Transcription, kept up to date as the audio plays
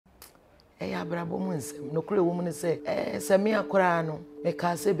abrabo mu nsem no kure wo mu ne se se me akora no me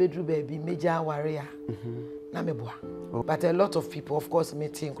ka se bedru baby meja aware ya na meboa. But a lot of people, of course,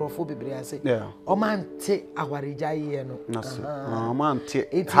 meeting Crawford say, Omante awarija ye no.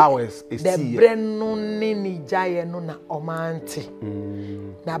 Omante how is the breno ni jaye no na omante.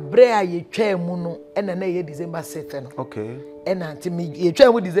 Na brea ye twa mu no e na ye December 7 no. Okay. E na anti me ye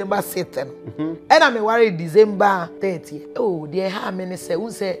twa mu December 7 no. E na me worry December 30. Oh, dey ha me ne se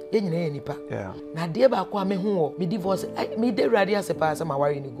unse ye nyina ye nipa. Yeah. Na dey ba kwa me hu wo me divorce me dey ready as pa say my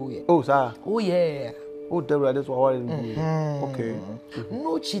worry ni go ye. Oh, sir. Oh yeah. Oh, that's what okay.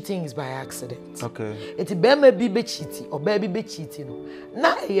 No cheating is by accident. Okay. It's bema be cheating or baby be cheating.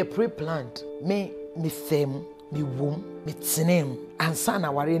 Now a pre-planned. Me fame, me womb, me tinem, and son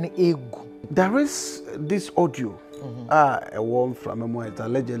our ego. There is this audio. A one from a moment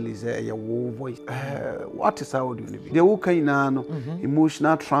allegedly say a voice. What is audio? The okay nano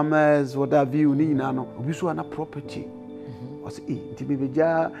emotional traumas, what have you need nano. We saw a property. Was because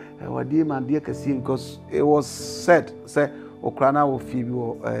it was said, say, Okrana or Phoebe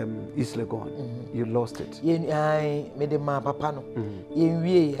Isle gone. You lost it. I made a map, papa. In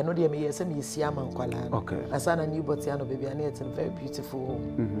way, I know they may send me Siama Kuala. Okay. I saw a new Botiano baby, and it's very beautiful.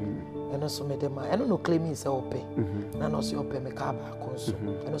 And also made them, I don't know, claim is open. And also your pay me car back,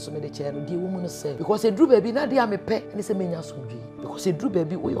 and also made a chair. The woman say, because a drew baby, not the pet, and it's a mania soon. Because a drew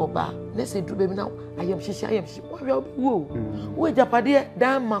baby, we are bar. Let's say drew baby now. I am she, I am she. Whoa, wait, Japadia,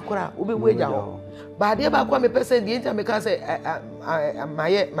 damn Macra, will be way out. But the about one person, the internet can say,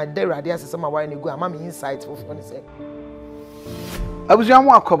 my dear idea says some wine go, I'm insights for funny say. I was young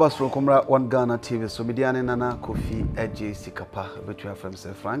one covers from Comra one Ghana TV, so Mediana Nana, Kofi, Edge, Sikapa, which are from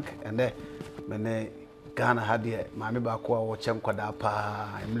Sir Frank, and then when Ghana had the Maame Bakwa or Chem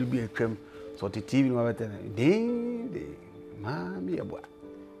Kwadapa, and Libya Trim, so the TV, Maame Yeboah.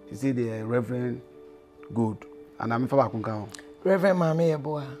 You see the Reverend Good, and I'm for Bakunka. Reverend Maame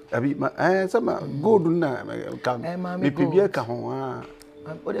Yeboah. Some good na come. Me pibia ka ho a.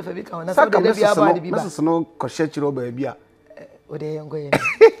 O de fa bi ka ho na so de bia ba de bi ba. Mrs no ko shechiro ba bia. O de yengo ye.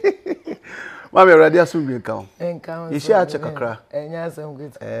 Mama ready asumbi ka ho. Enka ho. Ye share check akra. Enya asem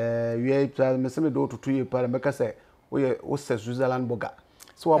good. We try me se me do tutu ye para me ka say o se Switzerland burger.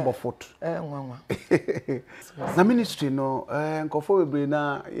 So abo foot. Nwanwa. Na ministry no nkofo webre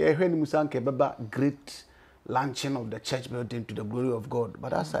na ye hwe ni musanke beba great launching of the church building to the glory of God.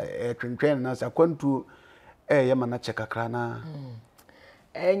 But as I train as I went to Yamana Chekakrana.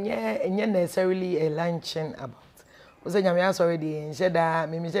 Enye necessarily a launching about. Was a Yamias already in Sheda,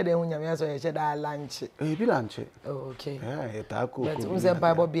 Mimi said, Yamias or Sheda lunch. Be lunch. Okay. Yeah, taco. But was a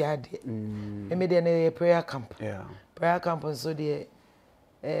Bible behind it. Made a prayer camp. Yeah. Prayer camp on so dear.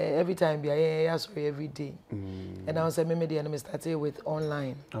 Every time every day. And I was a meme and I started with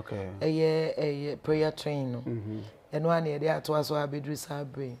online. Okay. A prayer train. And 1 year there to us so I be do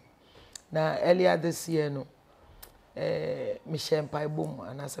sabre. Now earlier this year no me shempai boom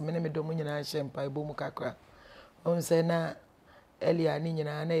and as a meme do mu nyina shempai boom kakra. On say na earlier ni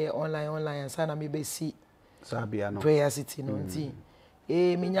nyina na online and sana me be see sabia no prayer city no nti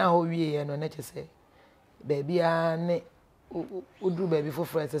me nya ho wie no na che baby a ne Udu baby for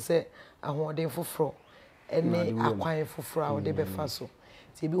friends, say, I want them for fro, and me acquire for fro, they be faso.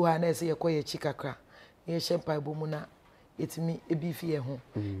 Tibi wana say a quiet chicacra, ye champagne bomuna, it's me a beefy home.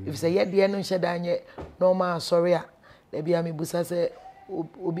 If say yet the end shadan yet, no ma sorry, there be a me busa say,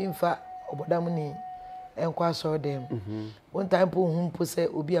 Ubin fat, Obodamuni, and qua saw them. One time, poor whom possess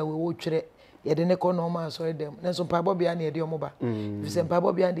Ubia will watch it. Ye didn't call no man sorry them. Then some pabo behind the mobile. If some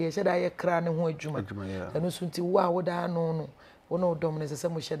pabo behind the said I cran and who juma. And no soon to wow, what I know. One of them is a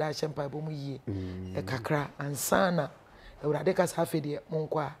semi shed I champagne boom ye. A kakra and sana. The radicals half a dear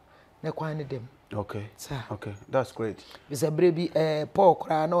monqua. Nequine them. Okay, sir. Okay, that's great. It's a baby,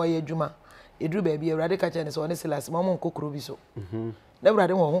 pork, no ye juma. A drew baby, a radical chance on this last moment cook rubiso. Never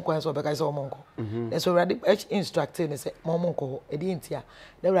had one quite so because of Monko. And so radical instructor and say, Momonco, a dintia.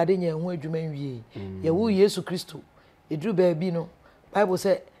 Never had any way you may ye. Ye woo Yesu Christo. A drew baby no. Bible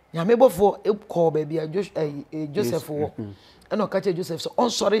said, Yamebo for a call baby a Joseph for. And no catch Joseph so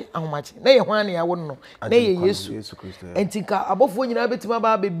sorry how much. Nay, one I wouldn't know. Nay, Yesu Christo. And think above when you have it to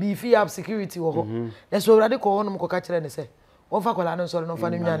my baby fee up security or and so radical on catcher and say, one faculty, sorry, no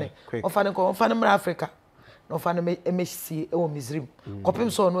funny yanny, or funny Africa. No fan MSC or Misrim.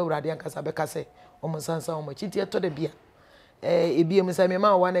 Copim so no Radian Casabecase, or Monsansa or Machitia to the beer. A beer, Miss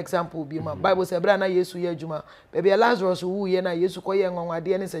Amima, one example, be my Bible said, Brana Yesu Yajuma, baby a Lazarus who yena Yesu Koyan on my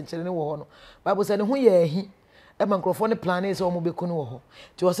DNA and Chileno. Bible said, who ye he, a microphone plan is almost Becuno.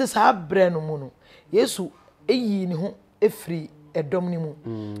 To assist her brand mono. Yesu, a ye in whom a free edom ni mu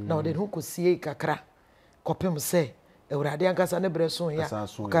na ode ho kosie kakra kopem se Awurade ankasa ne breso ya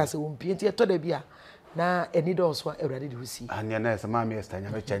ka se wompie nti eto da bia na eni do so Awurade de hosi anya na se Maame Esther nya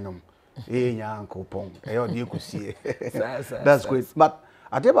be chenom nya ankopon e yo de kosie that's great but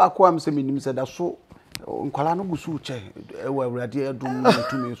adeba akwa am se minim se da so nkwala no gusu che e wa Awurade adum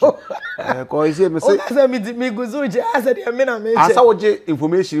tumi so ko ise me se asa mi gusu che asa de me na me che asa wo je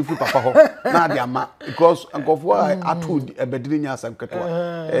information fu papa ho na de ama because ankofo atu ebediri nya asam keto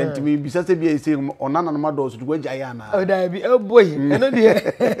ntimi bisa se bia ise onana no mado so gwa ya na o da bi boy eno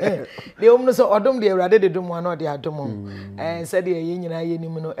de omno so odom de Awurade de dum ano de adom se de ye nyina ye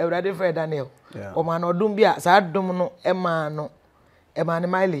nim no Awurade fa Daniel o ma no odom bia sa adom no ema ne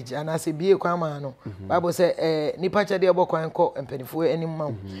mileage ana se bie kwa ma no Bible say nipa chede obokwan ko empanifo anim ma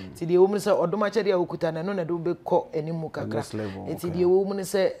ti de wo se odoma chede okuta na no na de obekọ anim kakra ti de wo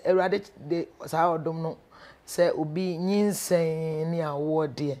se Awurade de sa odom no se obi nyinsen ni awo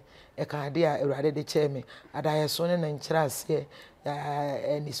de e ka de Awurade de cheme adaye so ne na nkyira ase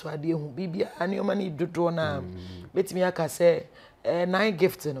ni so ade hu bibia ani o ma ni dodo na betimi aka se 9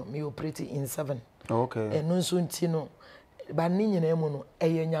 gift no me operate in 7 okay enu nso nti no ba ni nyina mu no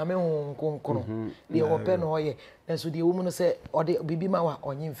eye nyame ho nkonkoro de ope no oye na so de wo mu no se ode bibi ma wa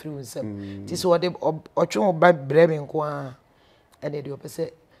onye mfiri nsem ti so ode otwe ho ba brebe nko a ene de ope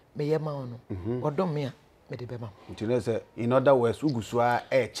se me ye ma ono odom me a me de be ma nti no se in other words ugusu a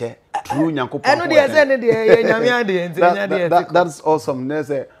eche true nyankopon eno de se ne de ye nyame ade nti nya de that's awesome ne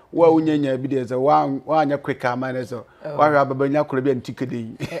se wa unyanya bi de se wa anya quick ama ne so wa hwa babanya koro bi antikede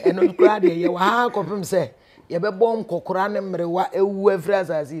eno kura de ye wa kopem se ye be bom kokora ne mrewa ewu afri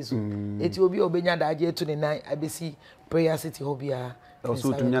asase so eti obi obenya daje etu ne nan abesi prayer city hobia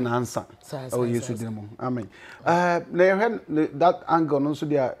also to nya na answer oh yesu demo amen na you heard that angle no so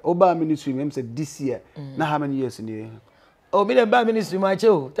dia oba ministry mem say this year na how many years ni o mi le ba ministry ma che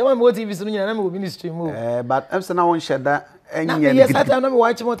o tell me TV so nyina na me ministry mo but em say na won sheda enya yes at na me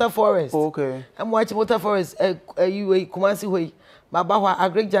watch motor forest okay I'm watching motor forest you kumasi hoyi baba ho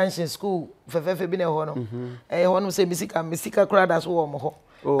agric junction school fefefe bi na ho no ho no say misika kra da so wo mo ho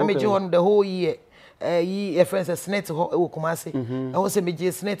na me ji ho no the whole year yi a friends snet ho e wo kumasi ho say me ji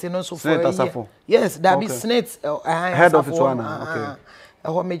snet no so for yes that be snet head of it one okay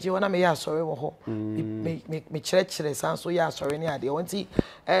ho me ji ho na me ya sorry wo ho me kire san so ya sorry ni ade wonti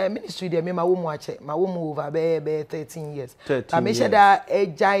ministry de me ma wo mu ache ma wo mu over be 13 years I me sheda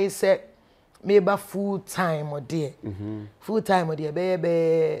ejai say maybe full time or dear. Full time or dear,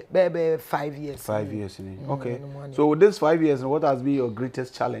 baby 5 years. 5 years. Okay. So with this 5 years, what has been your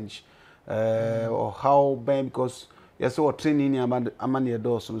greatest challenge? Or how bad because you're so training among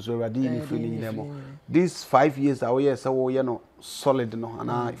doors, so ready feeling them. These 5 years are yes, so you know solid no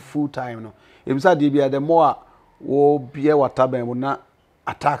and full time no. If you say the more will be what happen will not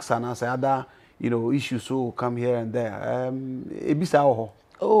attacks and as other issues so come here and there. It be so.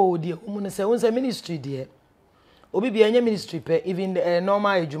 Oh dear, woman say once a ministry dear. Obi be any ministry pe even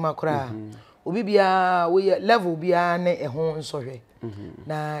normal ejuma kra. Obi bia we level bia na e ho nsohwe.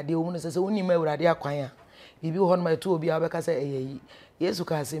 Na de woman say woni ma Awurade akwan a. Bibi ho no ma to obi a obeka say eyi. Yesu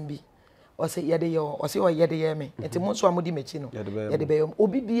ka asem bi. O say yede yo, o say o yede ye me. Enti mo so amodi mechi no. Yede be yo.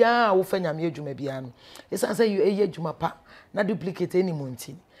 Obi bia wo fa nyame ejuma bia no. Esan say you eye ejuma pa na duplicate any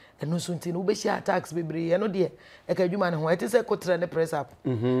monti. Eno so nti no be share tax bebre eno de e ka adwuma ne ho eti se kotra ne press up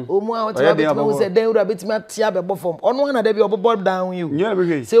omu a otima betima se den ura betima tia be bofom ono na da bi obobo down you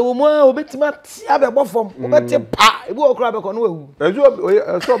se omu a obetima tia be bofom obeti pa ebi okra be ko no ewu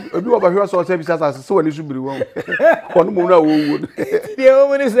so ebi wo ba hwe so se bi sasa se wani su biri won kono mu na wo wo de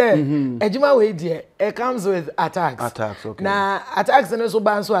omu ni se adwuma we de it comes with attacks okay na attacks ne so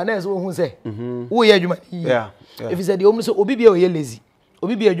ban so a na so hu se wo ye adwuma yeah if you say de omu so obi bia o ye lazy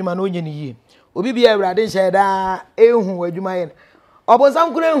obi bia adwuma na onye ne yie obi bia Awurade nhye da ehu adwuma ye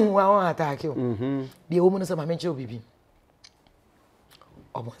obonsam kura ehu awon attack o de wo mu no se ma menche obi bi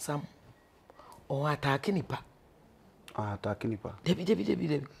obonsam o attack nipa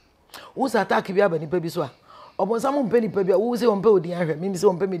debi wo sa attack bi aba nipa bi so a obonsam mpe nipa bi a wo se wo mpe odin ahwe mi se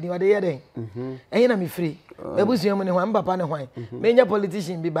wo mpe medin wade ye den ehe na me free ebusuam ne hwan papa ne hwan menya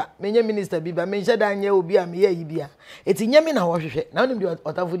politician bi ba menya minister bi ba menhye da anya obi a me ye yi bia eti nyame na wo hwehwe na onim de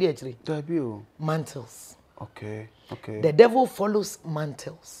otafo de akire mantles okay the devil follows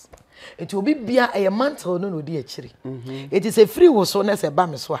mantles eti obi bia e mantle no no de akire eti se free wo so na se ba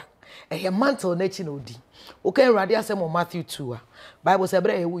me so a e mantle na chi na odi o kan Awurade asem Matthew 2 a Bible say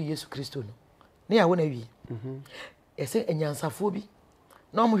bra ye wo Yesu Kristo no ne ya wo na wi ese enyansafo bi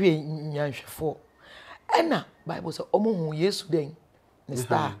na omo hwe nyanhwefo ena Bible say omo hu Yesu den ne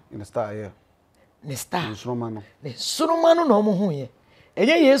star in the star yeah ne star Nsonoma no na omo hu ye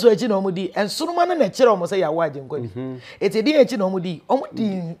enye Yesu achi na omo di ensonoma no na kire omo say yawo Agyenkwa bi etedi achi na omo di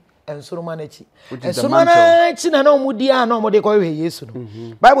ensonoma na achi ensonoma na achi na omo di a na omo de ko hwe Yesu no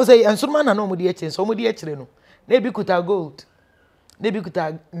Bible say ensonoma na omo di achi so omo di akire no na ebi kuta gold na ebi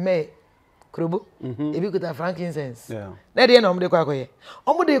kuta me krobo ebi kuta frankincense na de na omo de ko akoye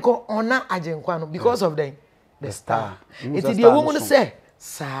omo de ko ona Agyenkwa no because of the star etedi ewo mu no say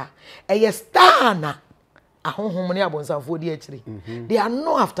sa eye star na ahonhom ne abonsanfo di akire they are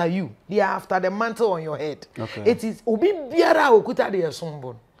not after you, they are after the mantle on your head. It is obi biara okuta de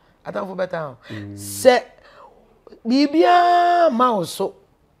esombo atamfo beta se bibia mauso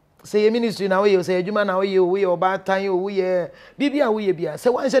se ministry na we se adwuma na we oba tan we bibia we bia se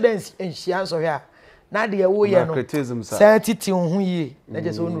wan hye den enhia so hwe a na de wo ye no se titi ho yie na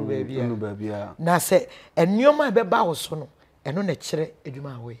je se onu baabia na se ennioma beba wo so no eno na kire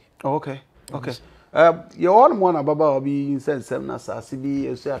adwuma we. Okay. You all one baba obi insensem na sase bi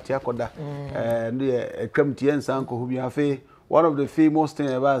esu ate akoda no ye atwam tie nsan ko bi afi one of the famous thing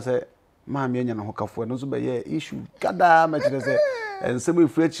about say Maame anya na hokafo no so be ye issue kada ma kire say ensem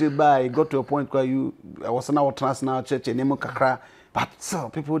efrechi by got to a point where you was na what transnational church name kakra but so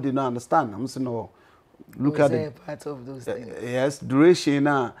people did not understand. I'm saying no look at the part of those things. Yes, duration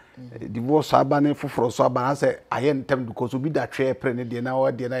na divorce abane foforo so abana say ayen tem because obi da twe pre ne de na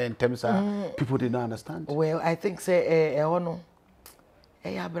wa de na yen tem sa people did not understand. Well, I think say ono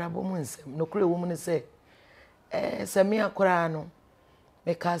ya brabo mu nsem no kure wo mu ne say se me akora no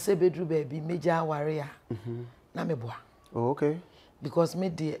me ka se bedru baby meja aware ya na me boa. Oh, okay. Because me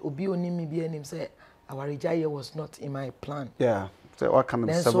de obi oni mi bi anim say aware jaye was not in my plan. Yeah. So what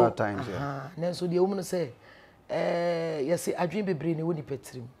can several times then so the woman say yes adwin bebre ne woni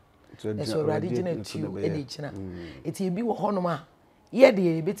petrim so radi gina tu eni gina eti bi wo hono ma ye de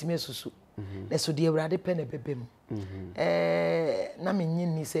ye betime susu so de awrade pe na bebem na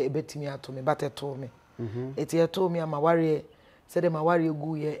menyin ni say ebetimi ato me bateto me eti eto me ama ware say de ma ware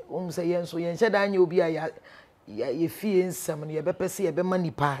gu ye say yen so yen hyeda anya obi a ye fie nsem no ye bepese ye be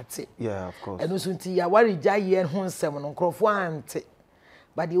mani party. Yeah, of course. Eno so nti ya ware jaye ho nsem no nkrofo ante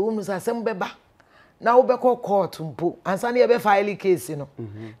but the woman say asem beba na wo be call court mpo ansa na ye be file case no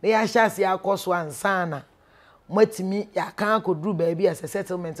na ya hyase akoso ansa na matimi ya kan akodru ba bi as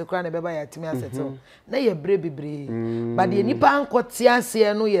settlement kra na beba ya timi settle na ye bre bebre but the nipa ankoti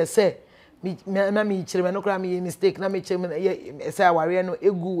ase no ye say na mi chire no kra mi mistake na mi chire ye say aware no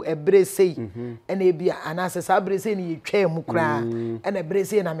egu ebre sei na e bia anase sa bre sei ni ye twa mu kra na ebre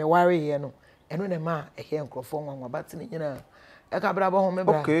sei na me ware ye no eno na ma ehye nkrofo nwanwa but ni nyina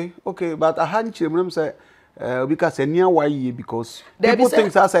Okay, but I hadn't say because nia why because people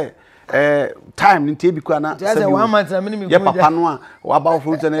think I say time in take because na say 1 month na minimum ya papa no a wa ba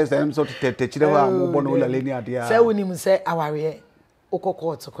fruit na say so to chire wa mo bono la leni ade a say wonim say aware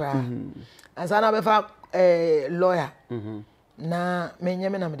okokot kra ansa na be fa lawyer na menye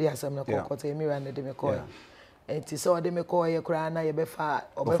me na me de asem na kokot e mi ran de me call enti so de me call ye kra na ye be fa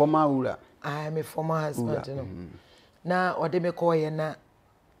former ura me former husband no na ode me call ye na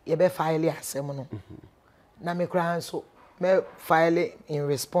ye be file asem no na me kra so me file in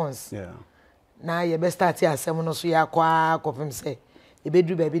response na ye be start asem no so ya kwa kopem say e be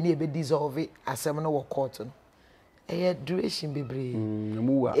dru ba bi na ye be dissolve asem no wo court no duration bebre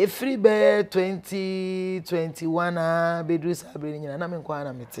every be 2021 bedru sabre nyina na me nkwa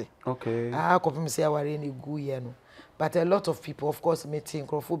na mete okay kopem say aware ni gu ye no but a lot of people of course meeting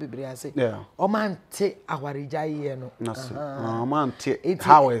crofo bebre ase omante aware jaye no omante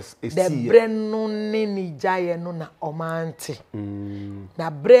how is the brenu ni jaye no na omante na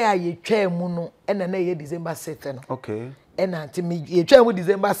bre a ye twa mu no na ye December 7 no okay na ante me ye twa mu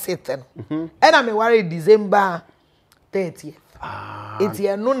December 7 no na me ware December 30th enti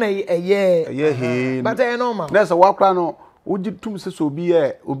eno na eye but I normal na so wakra no ujitum se so obi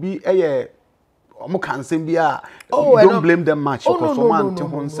eye omo kansem bia don't blame them much because someone to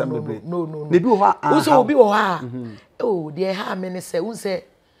hon sembe no ne bi ho a obi ho a de ha me ne se unse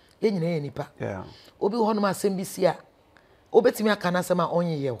ye nyina ye nipa obi ho no masem bi si a obetimi aka na sem a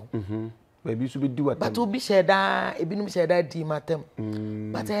onye ye ho baby so be do what but obi sheda ebinum sheda di matem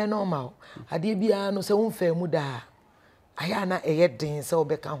but I normal ade bia no se unfa mu da aya na eye den se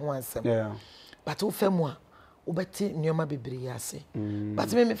obeka ho ansem but ufa mu a obeti nyoma bebre ase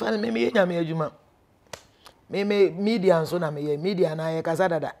but me fa me ye nyame adwuma me media so na me media na ye kasa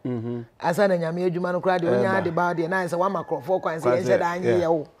dada asa na nyame adwuma no kra de onya de ba de na say one microphone kwan say ye sheda anye ye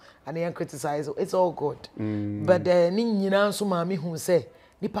wo and ye criticize it's all good but ni nyina so ma me hu say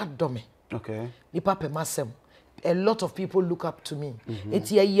nipa dome okay nipa pemasem a lot of people look up to me.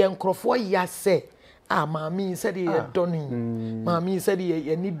 It's a young crofo ya say. Ah, Maame said he done. Maame said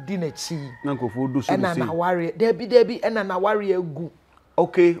he need dinner chi. And an warrior. There be and an warrior go.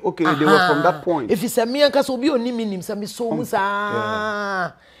 Okay, they were from that point. If it's a me and Kasobi on him, some so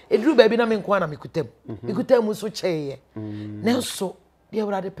musa. It drew baby na me nkwana me kutem. Me kutem muso cheye. Nenso, dia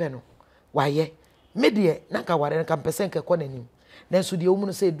wura de peno. Waye. Me de na ka ware na pese nke kwa nanim. Nenso de omu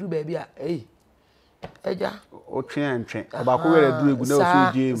no say drew baby a eja o twen abako were drew egu na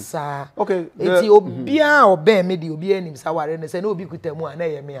o so sa. Okay. Eti obia obe me de obi anim sa ware na say na obi kutem a na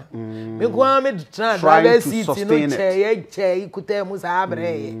ye me a. Me kwa me try driver seat no cheye kutem sa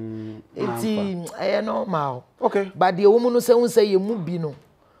abre. Eti normal. Okay. But the woman no say ye mu bi no.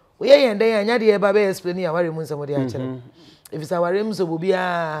 We yen dey anya de ba be explain ya ware mu nsamo de a kire. If it's our rem so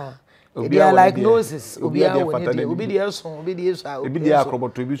obia Obia like noses, Obia obi dey so, obi dey so. Obi dey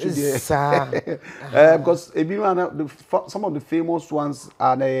akrobeto bi so dey. Because some of the famous ones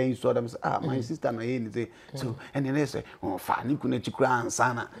are there you saw them say, my sister na here say. So and then they say, oh fa ni kuna chikura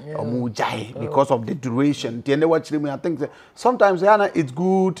ansana omu jai because of the duration. The watch me I think sometimes it's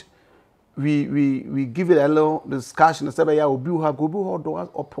good we give it a little discussion say ya obi ha go bi ho do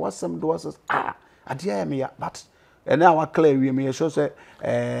or some doors adia me but and now I clear we may show say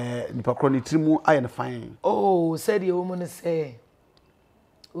nipa kroni trimu aye fine. Oh, said the woman say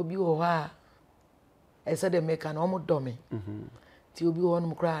obi wo ha I said the make an omo domi. Ti obi wo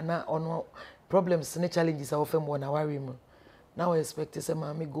no kra na ono problems ne challenges are often one worry mu. Now I expect say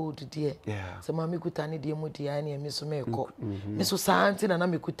Maame go to there. Yeah. Say Maame kuta ne de mu dia na me so me ko. Me so santi na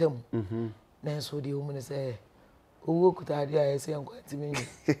me kuta mu. Na so the woman say owo kuta dia I say nkwati me.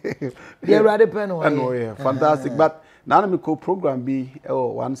 The ready pen one. Oh yeah, fantastic. But now me co program be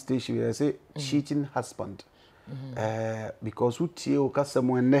one station where I say cheating husband. Because who tie o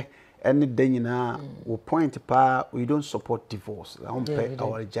kasemo ne any day na we point pa we don't support divorce. I don't pay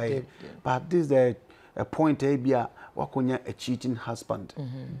our jai. But this is a point bia wakonya a cheating husband.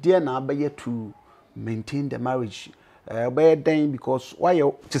 Dear na be to maintain the marriage. By then because why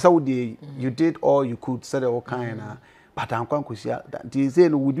you did all you could say all kind but I'm going to say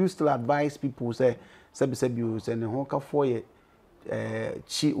that would you still advise people say you say no for ye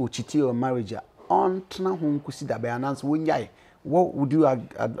cheat or marriage on tana home kusi da be announce what would you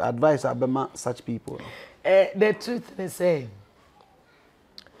advise about such people? The truth is say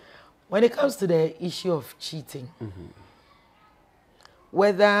when it comes to the issue of cheating,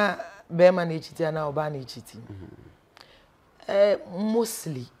 whether Beman is cheating or Ban is cheating,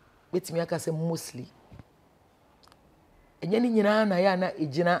 mostly, with me, I can say mostly. And you know, na ya na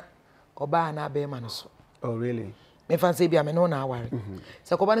ejina oba na Beman so. Oh, really? Me fancy be me no na worry.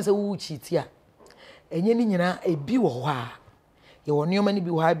 So ko ba na say wu cheat ya. Enye ni nyina e bi wo ho a. Ye wo nioma ni bi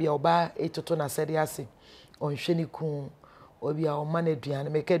wo ha bia oba etoto na sede ase. Onhwe ni ku obi a o ma na aduane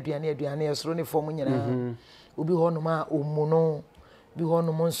me ka aduane esoro ni form nyina. Obi ho no ma omuno be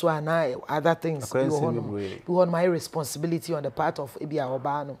one months and other things be one my responsibility on the part of Ebia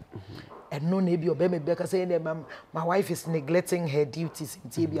Obano. And no maybe obey because saying my wife is neglecting her duties in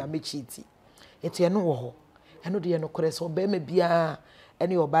Tibia Michiti. It's a no I know the no crest obey me bia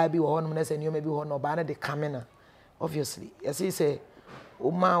any or baby or honest and you may be one or banner the camera. Obviously, as he say,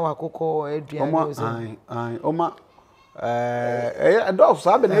 Oma Wakoko Adrian. Oma dog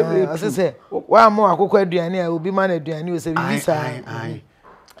sabe na every as say wa mo akoko aduane obi man aduane o say visa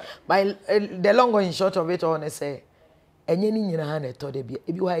by the long and short of it on say enye ni nyina ha na eto de bia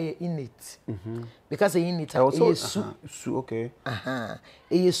ebi wa ye innate because e innate e su okay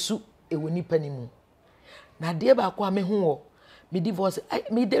e su e woni panimu na de ba kwa me hu wo me divorce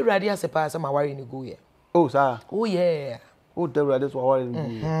me de ready as a pass ma worry ni go here oh sir oh yeah. Oh, the radius were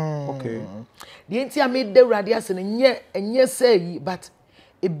okay. The entire made the radius and yet say, but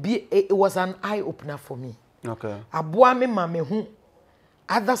it was an eye opener for me. Okay. Aboa me mame who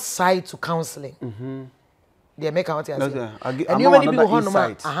other side to counseling. They make out here. And you may be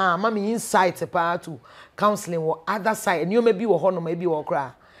one mommy insight a part to counseling or other side, and you may be one maybe or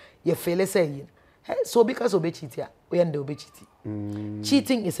cry. You feel saying, so because of cheating, we end up cheating.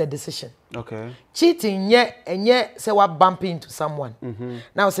 Cheating is a decision. Okay. Cheating, yeah, and yet say what bumping into someone.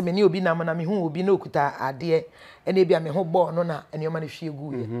 Now, say me be na me who will be no kuta adie, and maybe I'm a whole born no and your money feel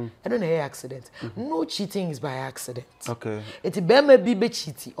good. I don't know accident. No cheating is by accident. Okay. It's baby be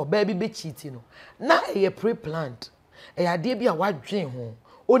cheating or baby be cheating. Now a pre-planned. A idea be a white dream home.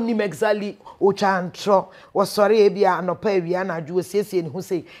 Only exactly o chantro was sorry bia no pa wi na adwo siesie ni hu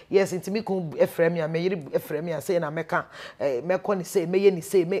say yes intimi kun efrem ya me yiri efrem ya say na meka meko ni say meye ni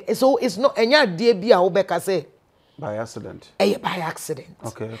say me so it's not enya de bia wo beka say by accident by accident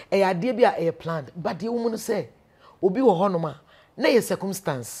okay e ade bia e planned but the woman say obi wo hono ma na ye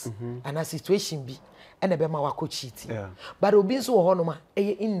circumstance and a situation bi and ebe ma wako cheating but obi nso wo hono ma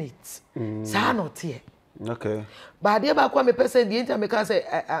eye innate sa no te okay but dey ba kwa me person the enter me can say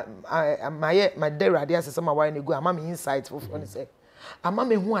my dad radio asese ma why na go ama me insight for phone say ama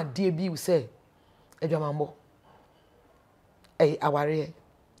me hu ade bi say adwamambo aware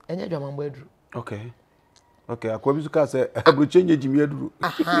enye adwamambo aduru okay okay akwabi suka say abruchenye jimi aduru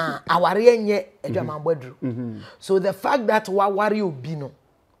aware enye adwamambo aduru so the fact that waware obi no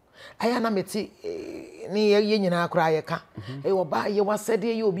aya na meti ni ye nyina akra ye ka oba ye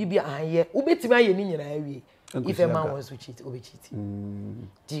wasede ye obi bia anye ubetimi aye ni nyina awie if a man wants to cheat obi cheat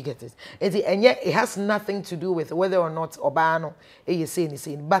do you get it it has nothing to do with whether or not oba no e say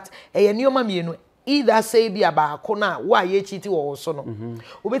but e nioma mienu either say bi abaako na wa ye cheat wo so no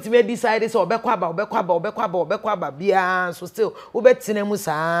ubetimi decide say obekwa ba bia so still ubetine mu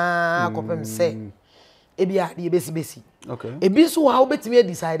saa kopem say e bia de besi okay ebi so wa obetimi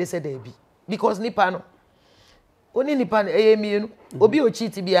decide say there be because nipa no oni nipa mienu obi o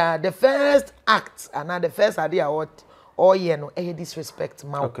cheat bia the first act and the first idea what all year no disrespect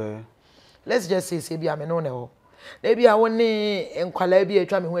ma okay let's just say bia me no ne ho na bia woni enkwala bia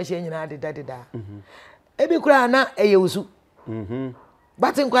atwa me ho ahia nyina deda ebi kura na usu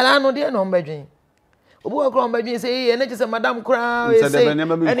but enkwala no de no mbadwen obi wa kura mbadwen say na gise madam kura say ene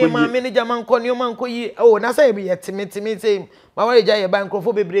ma manager man ko ne man ko yi na say bi yetimi say ma wale ja ye ban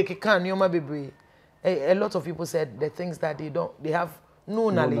krofo bebre kan ne ma bebre a lot of people said the things that they have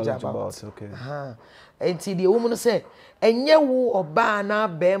no knowledge about. Okay. Enti the woman say enye wo oba na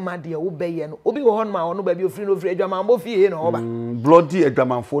be ma de wo be ye no obi wo hon ma ono ba bi ofri no ofri adwamambo fie no oba bloody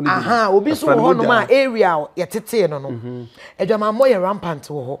adwamamfo ni obi so wo hon ma area yetete no no adwamambo ye rampant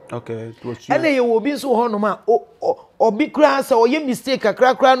wo ho okay to sure ene ye wo obi so wo hon ma obi kra say oye mistake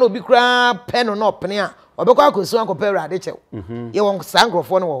akra na obi kra pen no opene a obekwa akosu ankopɛ awurade kyɛw ye won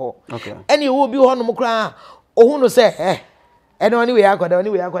sankrofo no wo ho okay ene ye wo bi ho no mo kra ohun no say ene oni we akwada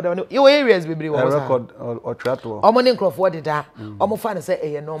ye wo areas bebre wo sa record or trato omo ne nkrofo deda omo fa ne say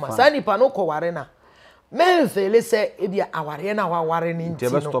eye normal sa nipa no ko ware na men fele say e bia aware na waware ni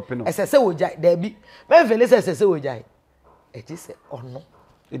ntino ese wojai da bi men fele say ese wojai e ji say ono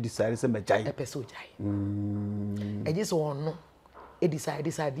e decide say mejai e pese wojai e ji say ono e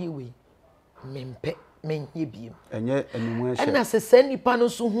decide we mempe menye biem enye enumu ehye na se nipa no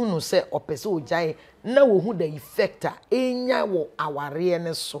so hu no se opese ojai na wo hu the effect a enya wo aware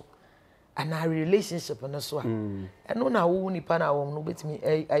ne so ana relationship no so a eno na wo nipa na wo no betimi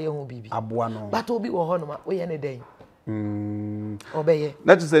aye hu bibi aboa no but obi wo ho no ma wo ye ne den obeye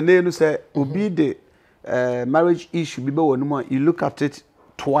na to say ne no say obi de marriage issue bi be wo no ma you look at it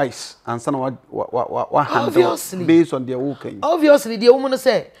twice and son what handle based on their working obviously the woman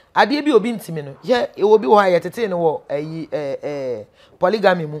say ade bi obi ntimi no ye e obi wo ha yetete ne wo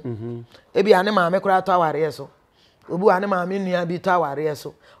polygamy mu e bi ane maame kura to aware so obi ane maame nua bi to aware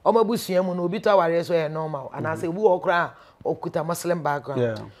so o mabusua mu no obi to aware so e normal ana say obi wo kura okuta muslim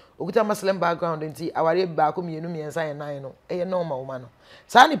background okuta muslim background nti aware ba ko mienu miensa ye nan no e normal ma no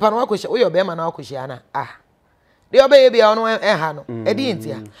sa nipa no akohye wo ye be ma na akohye ana the obey be on no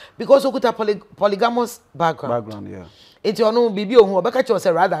ntia because okuta polygamous background yeah enti onu bibi ohun obeka che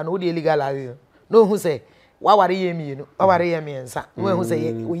say rather no dey legal no hu say wa ware ye mienu wa ware ye miensa no hu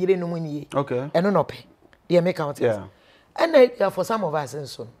say wo yire no munye okay eno no pe dey make count yeah and for some of us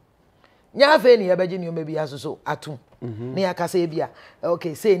so nya fe ni yabeje ni o mebi asoso atum ni akasa e bia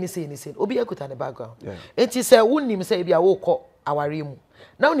okay say ni obi akuta ne background enti say wonnim say bia wo kọ aware mu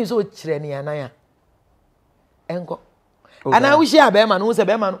na woni so kire ni anan enko ana wushi abema no se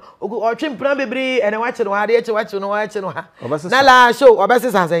bema no otwempra bebre ene wache no ha de eche wache no ha na la show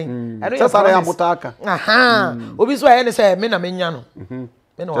obese sasen eno sasara ya mutaka obi so aye ne se me na menya no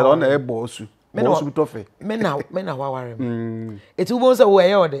me no na e bosu bi tofe me na waware eti ubo se wo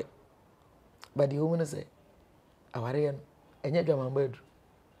aye ode but the woman say aware no enye dwamamba edu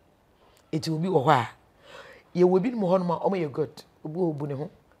eti obi wo ho a ye wo bi mo ho no ma o ma ye good obi obu ne ho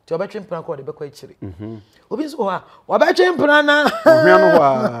ti obetwempra ko de bekwa akire obi so ha obetwempra na ohia no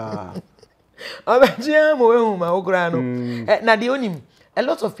wa obetwempra mo ehu ma okura no na de onim a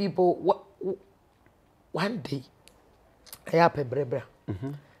lot of people one day I happen brebra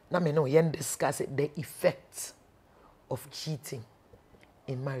na me no yen discuss the effects of cheating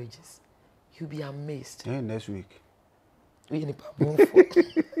in marriages. You'll be amazed. Yeah, next week. The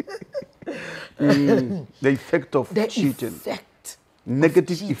effect of cheating.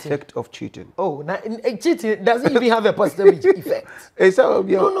 Negative effect of cheating. Oh, cheating doesn't even have a positive effect.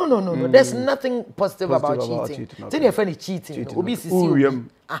 No. There's nothing positive about cheating. Tell your friend cheating. Obesity.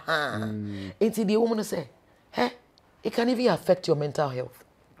 It's the woman say, "Hey, it can even affect your mental health.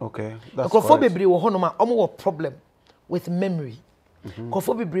 Okay, that's correct. Kofi bebre wo honoma omo problem with memory.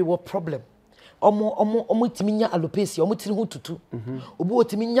 Kofi bebre wo problem. Omo timinya alopecia, omo tiri ho tutu. Obi wo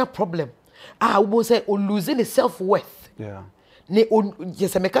timinya problem. Obo say o losing the self-worth. Yeah. Ne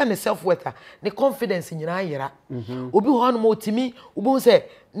yes meka ne self-worth ne confidence nyina yera. Obi ho honoma otimi obo say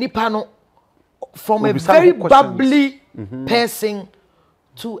nipa no from a very bubbly person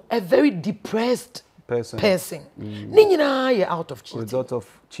to a very depressed person. Ninyina ye out of cheating. Result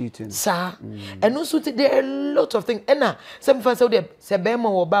of cheating. Sir. And also there are a lot of things. And some fans out there say bema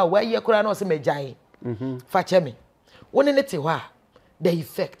wo ba why ye kura no say megyan. Fache me. Woni ne te ho a the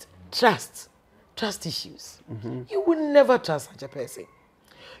effect trust issues. You will never trust such a person.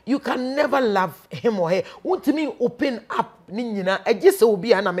 You can never love him or her. Want me open up ninyina e just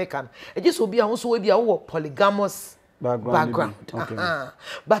obi an American. E just obi an so obi a wo polygamous background. Okay.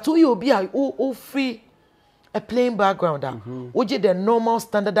 But who you be who free a plain background which the normal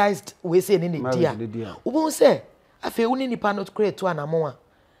standardized way say in India. Who won't say afi uni nipa not create to anamo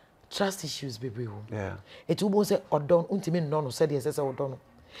trust issues baby. Yeah. It won't say odon untimi no said yes odon.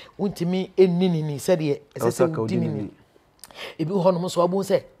 Untimi enini said yes udinini. If you honor so won't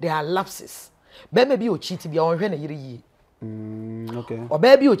say there are lapses. Be maybe o cheat be on hwe na yire yi. Okay. Or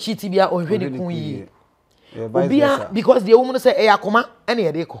baby o cheat be on hwe ni kun yi. Because the woman say akoma any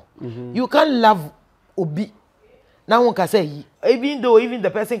edeko. You can't love obi. Now one can say even though even the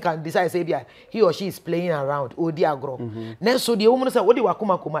person can decide say he or she is playing around odi agro. Then so the woman say what the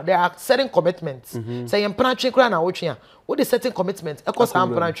wakuma there are certain commitments. Say empranche kra na wotwe a what the certain commitments e cause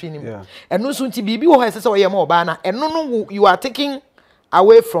empranche nim. And no so nti bibi wo ho say we ma oba na eno no you are taking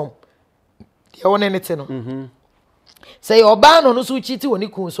away from the one anything no. Say oba no so chiti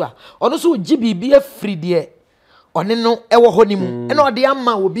woni kun so a ono so gi bibia free de one no ewo ho nimu e na ode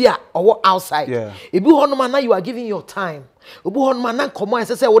amma obi a owo outside ebi ho no na you are giving your time obi ho no na komo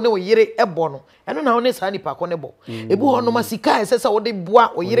ese wo ne wo yire ebo no eno na wo ne sa nipa ko ne bo ebi ho no sika ese wo de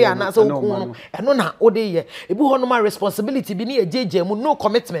boa wo yire ana se wo kun no eno na wo de ye ebi ho no responsibility bi ne ejeje mu no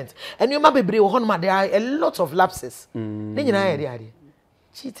commitment eno ma bebre wo ho no there are a lot of lapses ne nyina ye de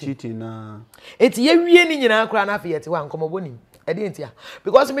cheating na eti ye wie ni nyina kra na afiyete wa nkomobonim e de ntia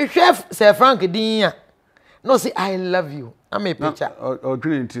because me chef Sir Frank din a no say I love you I'm a picture or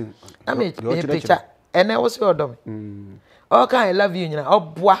dream I'm a picture and I was your dom okay I love you nyina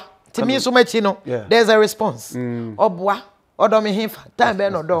oboa ti mi so machi no there's a response oboa odom hefa time be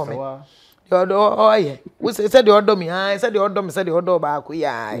no do me oh yeah we say the odom I said the odom ba ko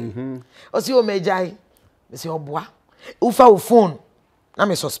ya o si o mejai me say oboa ufa o phone na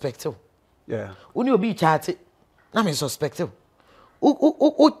me suspect you. Yeah. Uni obi chat na me suspect you.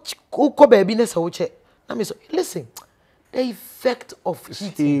 Ko baby na so che. Na me so listen. The effect of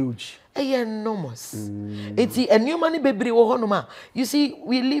cheating huge. Enormous. It's a new money baby wo honoma. You see,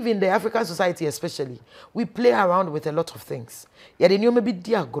 we live in the African society especially. We play around with a lot of things. Yeah, the new maybe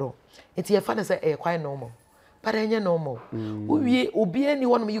diagro. It's a fan say quite normal. But enya normal. Obi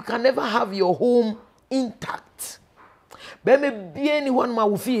anyone you can never have your home intact. Be me bi anyone ma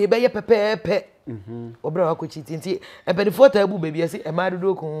wo fie be ye pepepe obra wa ko chiti nti e be the photo abu baby ase e ma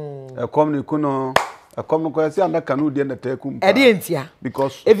dodo kun e kom ni kuno e kom no ko ase anda kanu de na takum e de ntia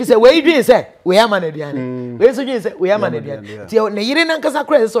because if you say we dream say we am na aduane we so dream say we am na aduane ti na yire na nkasa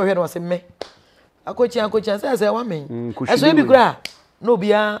kra so hwe no se me akochi say wa men e so bi kra no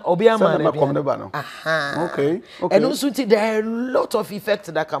obia man okay and also there are a lot of effects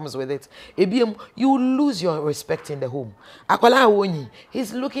that comes with it you lose your respect in the home akwala wonyi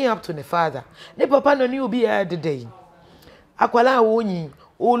he's looking up to the father ne papa no ni obi a the day akwala wonyi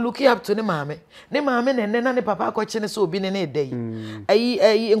o looking up to the maame ne ne papa akọche ne so obi ne dey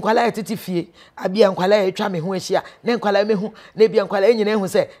ayi nkwala etiti fie abia nkwala etwa me ho ahia ne nkwala me hu ne bia nkwala enyina hu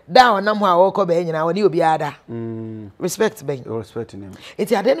se da onam ho a wo ko ba enyina woni obi ada respect ben respect him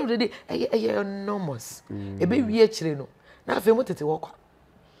it at the end of the day enormous ebe wie kire no na afi mo tete wo kwa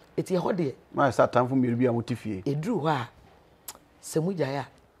eti ho de ma sa tamfo mi bia mo tifie edru ho a se mu jaya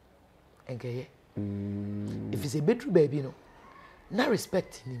enkeye if it's a bedroom baby no na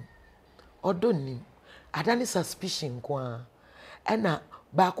respect him odo nim adani suspicion kwa ena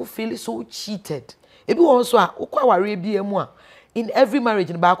ba ko feel so cheated ebi won so a ukwa ware bia mu a in every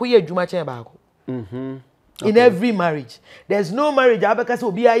marriage ba ko ye adwuma chen ba ko in every marriage there's no marriage abeka se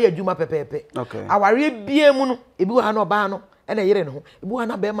obi aye adwuma pepepe aware bia mu no ebi wa na oba no ena yire ne ho ebi wa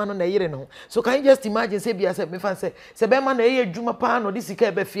na be ma no na yire ne ho so can you just imagine say bia say me fan say be ma na ye adwuma pa no this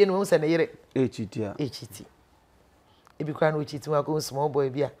sika be fie no se na yire cheatia ebi kwa no cheating wa ko small boy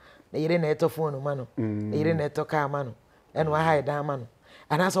bia na yire na eto phone ma no na yire na eto car ma no eno wa hide ma no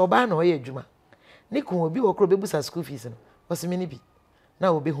ana so oba na o ye adwuma ne kun obi wo kro bebusa school fees no wose me ni bi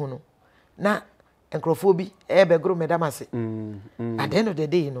na obi hu no na enkrofo bi e be gro medam ase at the end of the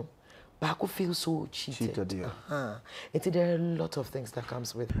day you know but I could feel so cheated. There are a lot of things that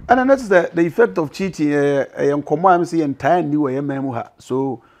comes with it. And I noticed that the effect of cheating I'm seeing entire new way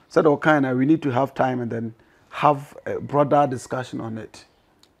so said all kind of we need to have time and then have a broader discussion on it.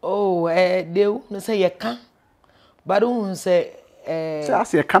 Oh, they won't say you can, but won't say I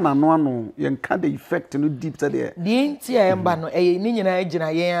say can no you can the effect no deep to there. The entire no ni na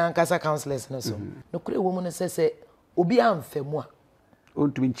agina yen kasa counselors no so. No kure woman say obi amfemu a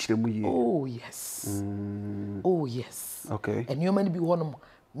oh yes. Oh yes. Okay. And you man be one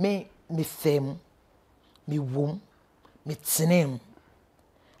me fem, me wom, me tinem.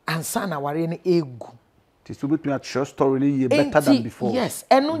 And sana ware ne egu. This will be a short story better than before. Yes.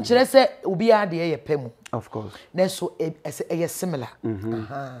 And no chire say obi ade ye pemu. Of course. Na so e similar.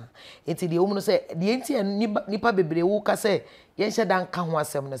 Enti the woman say the enti nipa bebre wo ka say yen hye dan ka ho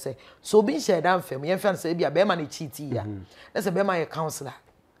asem na say so obi hye dan fam yen fan say bia be ma na cheat ya. Na say be ma ye counselor.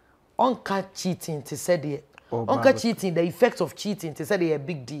 Onka cheating to say the onka cheating the effect of cheating to say a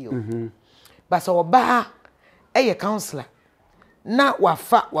big deal. But so oba e counselor na wa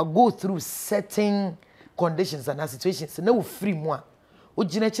go through certain conditions and situations na wo free mo a o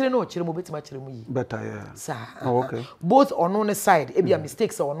gina kire na o kire mo betima kire mo yi better yeah sir. Okay. Both on one side e be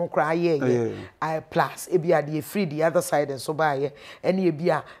mistakes or no cry I plus e be the free the other side and so by and e be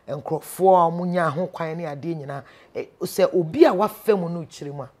a enkrofo munya ho kwan ne ade nyina say obi a wa fam no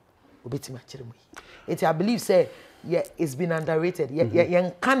kire mo a o betima kire mo yi. It I believe say yeah it's been underrated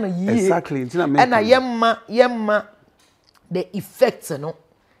yen kan yi exactly and yemma the effects no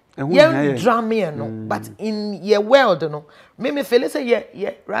yeah drama no but in your world no me feel say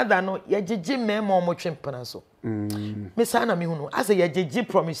yeah rather no yeah jeje memo mo twempana so me say na me hu no as yeah jeje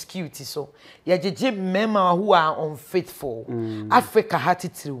promiscuity so yeah jeje memo who are unfaithful Africa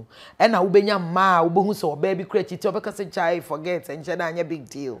attitude and na ubenya ma ubehu so oba bi kra chiti obeka say chai forget and je na anya big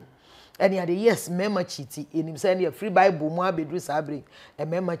deal and yeah yes memo chiti enim say na free bible mu abedru sabre e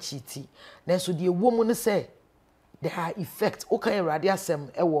memo chiti na so the woman no say there are effects. Okay,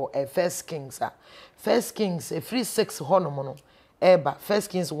 radiasem ewo First Kings. First Kings free 6 honomo no. Eba First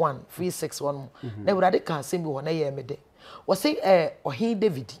Kings 1 free 6 one. Na urade kan sem bi ho na ye mede. Wo say ohin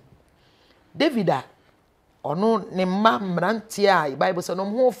David. David a ono ne mma mrantie a Bible say no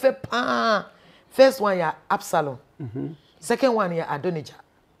ho fe pa. First one ya Absalom. Second one ya Adonijah.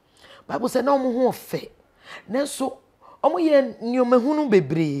 Bible say no ho fe. Na so omo ye niomahunu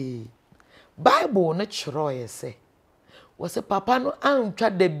bebre. Bible na chiro ye say was a papa no antwa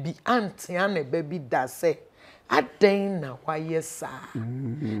da bi antia na baby da say aden na waye sa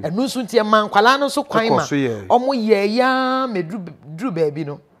enu so ntie man kwala no so kwan ma omo ye ya me dru baby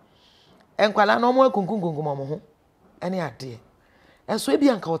no enkwala no omo akunkunkunkum omo ho ene ade enso ebi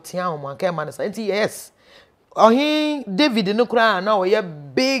anka otia omo anka ma na sa nti yes ohin David no kura na o ye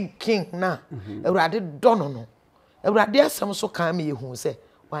big king na ewrade dono no ewrade asem so kan me yehu say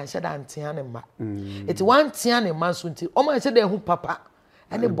wan hye da ntia ne ma eti wan ntia ne ma so nti o ma hye da hu papa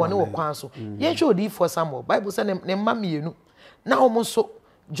ene bone wo kwan so ye hwe odi for Samuel Bible say ne ma mienu na o mo so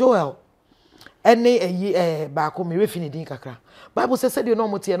Joel ene ba ko me refi ne din kakra Bible say de no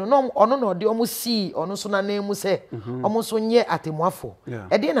mo tie no ono no de o mo si ono so na na mu say o mo so nye atemuafo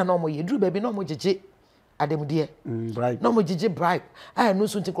e de na no mo ye duru ba bi no mo jeje ademudie bribe no mo jeje bribe no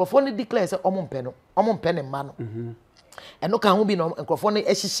so nti krofo ne declare say o mo mpe ne ma no eno kan ho bi no enkrofo no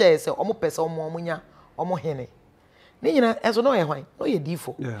ehihye se omo pese omo nya omo hene ni nyina enso no ye hwan no ye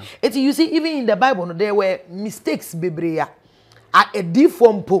difo it you see even in the Bible no there were mistakes bebre ya a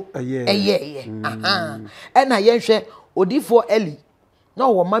difo mpo ena ye hwe odifo Eli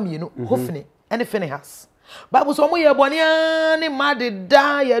no wo mamienu Hofni ene Phinehas Bible so omo ye bone ani made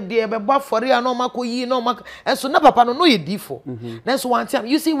da ye de be bafore ya no makoyi no mak enso na papa no ye difo na so one time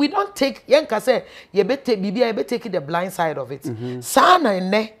you see we don't take yenka say ye be take bibia ye be take the blind side of it sana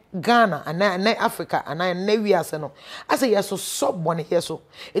ne Ghana and Africa and ne wiase no ase ye so bone here so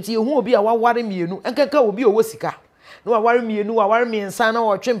it ye hu obi a waware mienu enkanka obi o wosika no waware mienu waware miensa na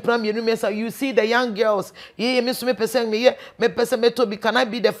wotwempra mienu mesa you see the young girls ye me so me person me person me to be can I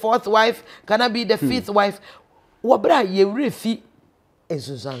be the fourth wife can I be the fifth wife wo bra ye refi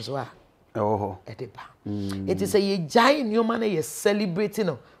ezuzanzo a edeba it is a ye jai nyoma na ye celebrating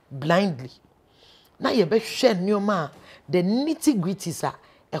no blindly na ye be hwe nyoma the nitty gritties a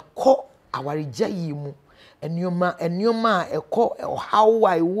ekọ awarija yi mu ennyoma ekọ how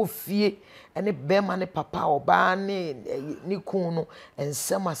I wo fie ene bema ne papa oba ne kun no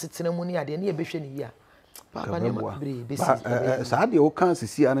ensem asetena mu ne ade ne ye behwe ne yi a papa ne mabre be sa de o kan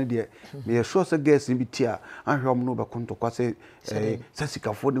sisi an de me sure say guest bi tia ahwom no be konto kwa say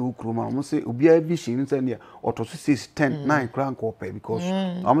sasikafo de ukroma am say obi a vision say ne otoso 6 10 9 crank ope because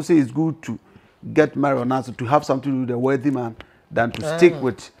am say it's good to get married or not to have something to do with a worthy man than to stick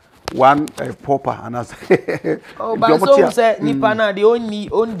with one pauper and as oh but so say nipa na the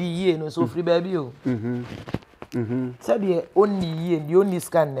only year no so free baby o say the only year the only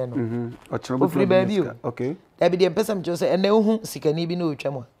scan no o free baby o okay there be the person just say and hu sikani bi na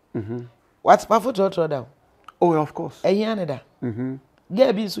otwa mo what's pa for trot down oh of course here na da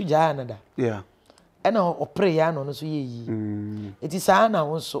get bi su ja na da yeah and o pray ya no so ye yi it is ana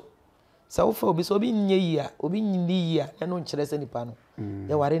won so sa wo fa obi so obi nye yi a obi nyini yi a na no nkire se nipa no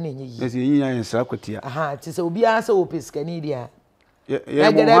ye ware na nye yi yes yin yan nsra kwatia aha ti se obi a se o peskani dia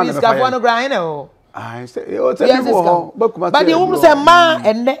yeah get a biska for no grind o I say o te bi wo bakuma but the woman say ma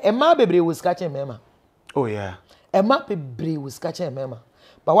enne e ma bebre wo ska che mema oh yeah e ma bebre wo ska che mema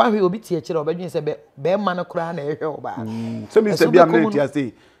but wa hwe obi tie kire obadwen se be ma no kura na ehwe oba so mi se bia na tie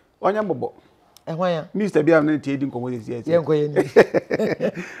say onya bobo ehwan Mr. Biam na tie di nkomo dey say yenko yeni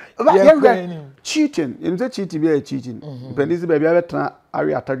cheating you say cheating be cheating penisi baby abetra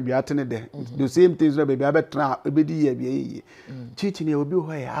ari attack bi atene de the same things na baby abetra ebedi ye bi cheating e obi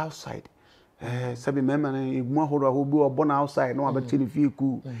ho outside sabi mema na igmu ahoro obi obo na outside na abeti ni fie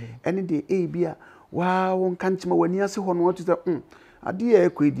ku ene de e bia wa won kanchima wani ase ho no what say ade e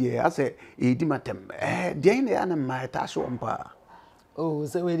kwedie ase e di matem de na ya na ma ta so mpa oh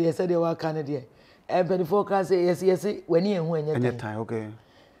so we dey say dey wa kan dey before can say yes when you hu anya time okay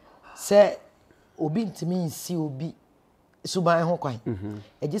say obi ntimi nsi obi suban ho kwan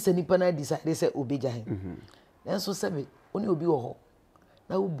eje se nipa na decide say obi jahe nanso sebe oni obi wo ho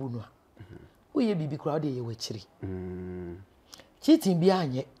na ubu no uye bibi kura de ye wachiri cheating bi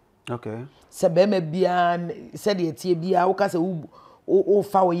anye okay se be ma bia se de tie bia wo ka se wo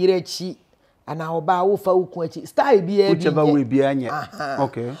fa wo yire chi ana oba wo fa ukun achi style bi e bi whichever way bi anye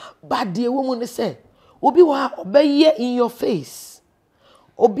okay but the woman say obi wa obeye in your face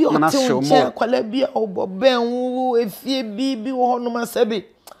obi otin kwala bi oboben wo efie bi wo hono masabe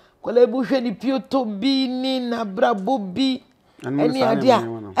kwala bu hwe ni pioto bi ni na brabo bi eni adia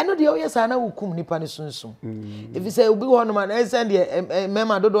eno de oyesa na wukum nipa ne sunsum if you say obi wo hono man send the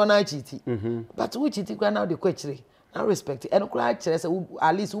mema dodo na chiti but wo chiti kwa na de kwachire na respect eno kura kire say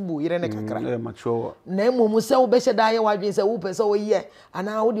at least ubu yire ne kakra mature na emu se wo be hye da ye wadwen se wo pese wo ye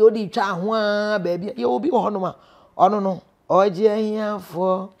ana wo de odi twa ho a baabi ye obi wo no ma ono no oje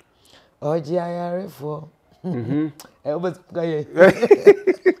ahiafo oje ayarefo e obo ka ye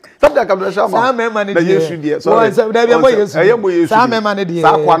sabda kabla shama sa mema ne de yesu die so da bi mo yesu sa mema ne die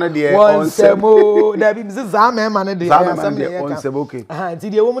sa kwa ne die onsemo da bi se sa mema ne die sa mema onsemo okay aha ti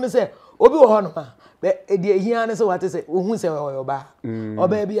die wo mu se obi wo no ma be de hia ne se wate se ohun se oba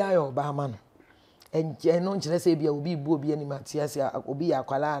oba bi ayo oba ma no enje no nkire se bia obi bu obi ani matia se obi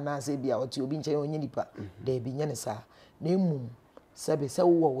yakwala na se bia oti obi nche onye nipa da bi nya ne sa na emum sebe se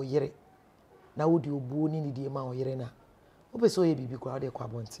wo yire na wo di obu ni ni die ma wo yire na obeso ye bibi kwa de kwa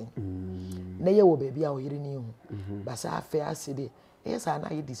bontin na ye wo ba bia wo yire ni hu ba sa afa ase de yes na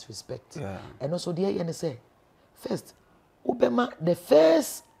ye disrespect and also de ye ne se first obema the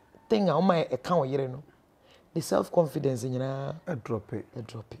first thing I my account yere no the self confidence nyina a drop it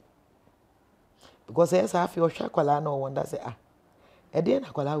because yes I feel shakwala no wonder say e de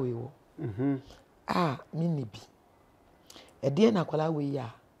na kwala we wo me ni bi e de na kwala we ya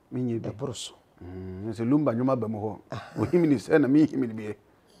me ni bi e broso se lumba nyoma ba mo ho o himini se na me himini bi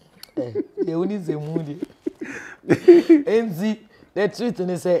ye woni ze mu di enzi the truth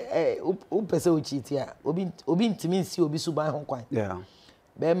ni say o pese o cheat ya obi ntimi nsi obi suban ho kwan yeah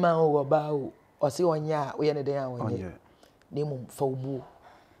be ma wo ba o se onya wo ye ne den a wonye na mu fa obu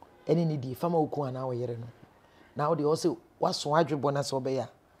eni ni di fama oku ana wo yere no na wo de o se waso adwebo na se obeya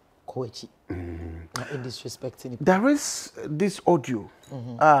ko achi in disrespecting there is this audio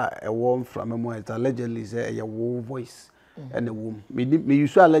a one from memoir it allegedly say a wo voice and a woman me you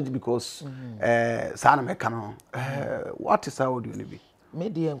so alleged because sana me kan what is audio ni bi me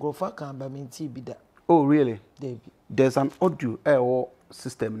de engrofa kan ba me ti bi da oh really there's an audio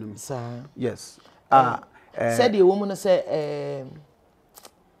system nim yes said the woman say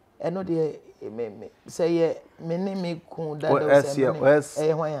eno de me say ye me ne me kun da da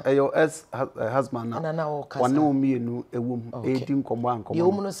say your husband na one no me nu ewum edi nkomo ankomo the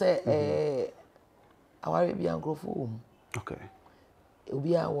woman say aware bi ankrofo okay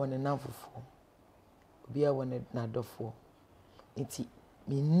obi a won na fofo obi a won na dofo enti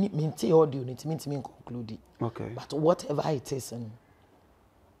me ti audio ni ti me conclude okay but whatever it is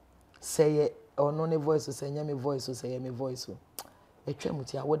say or no voice to say me voice to say me voice. A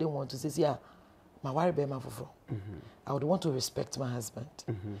tremuti, I wouldn't want to say, yeah, my wife be my fofo. I would want to respect my husband.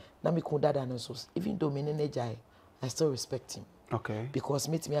 Na me kunda da no so. Even though me ne jai, I still respect him. Okay. Because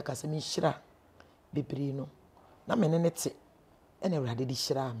me akase me shira bebre no. Na me ne te ene urade di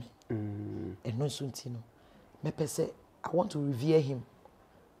shira me. Eno so nti no. Me pese I want to revere him.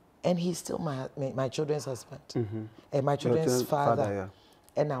 And he's still my children's husband. And my children's father. Yeah.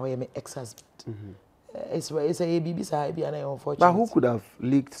 And now I am my ex-husband. It's a baby side, unfortunate. But who could have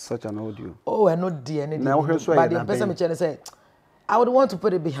leaked such an audio? Oh, I know DNA. Now, but the person said, I would want to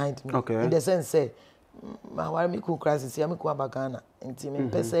put it behind me. Okay. In the sense, say, my wife could crisis, I'm going to Ghana. And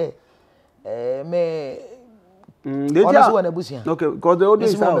me say, me. Okay, because the audio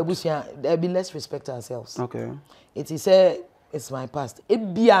is out. There be less respect ourselves. Okay. It is it's my past.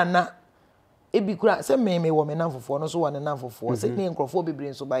 It be ana. It be kura. Say me woman now for no so one now for. Say me Nkrofo be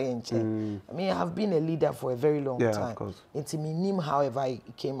brain so by enche. I mean, I have been a leader for a very long time. Of course. It's me name however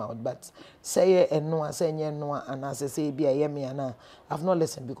it came out, but say no, say no, and I say be a me and I've not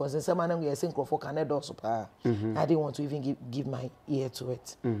listened because in some manner we are saying Nkrofo can do so. I didn't want to even give my ear to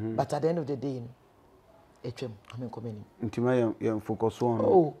it. But at the end of the day. I'm coming. Focus on.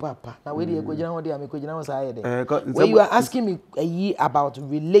 Oh, Papa. Now, where do you go? When you are asking me about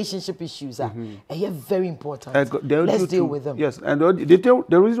relationship issues, they are very important. Let's deal with them. Yes, and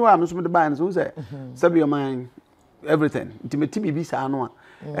the reason why I'm not the band is say, save your mind, everything. Intimate be sanoa.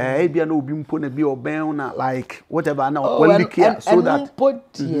 Maybe I know being put a be or bound like whatever. Now, so that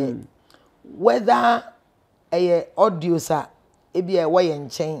put whether a audio sa, it be a way and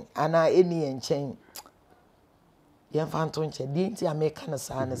chain, and any and chain. Yan fantonche dinti American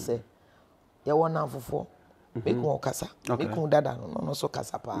sa na say ya wona fofo make won kasa make won dada no so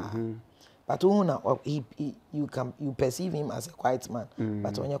kasa pa but you perceive him as a quiet man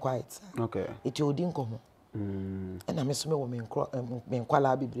but when you're quiet okay it odi nkomo and na me so me wo me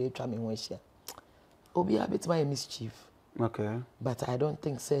nkwala bibre twa me ho ahia obi abet my mischief okay but I don't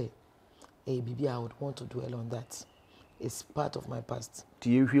think say bibi I would want to dwell on that. It's part of my past. Oh,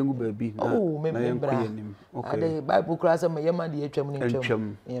 okay. The Bible class okay.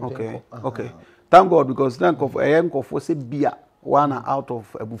 Okay. Thank God because thank God for Kofi say beer one out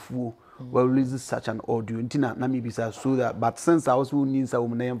of Obofour will release such an audio. Intina na me bisa so that but since I was who needs a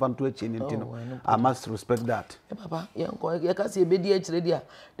woman I must respect that. Papa, you can see a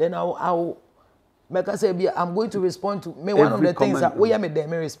then I'll make us say I'm going to respond to me one of the things that we are made them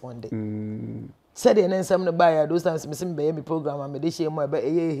respond. Said the name some buy those times me sim be program and me dey share more about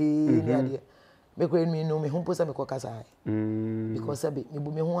me kwen me know me hu posa me kokasa because me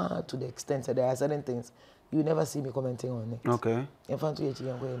bu me hu to the extent that there are certain things you never see me commenting on it. Okay. In front of you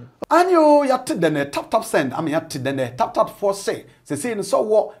Anyo yatte dene tap send am yatte dene tap for say no so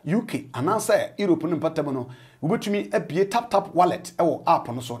wo UK and say Europe no patam no ubetumi abie tap wallet e wo app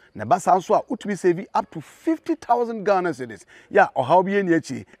no so na basa so a utumi save up to 50,000 Ghana cedis ya o how be ni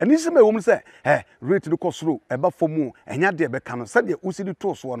achi eni se me wo say rate no kosoro e ba fomu enya de be ka no se de usidi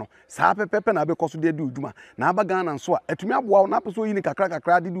to so no sa pepepe na be koso de uduma na aba Ghana so a etumi aboa na peso yi ni kakra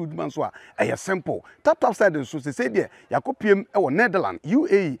de uduma so a e simple tap side so se de yakopiem e wo Netherlands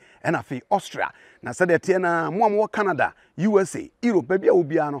UAE and Afia Austria. Na said that mo Canada, USA, Europe, baby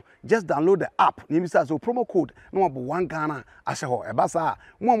obiano, just download the app. Nimisa so promo code no abo 1 Ghana asheho. Ebasa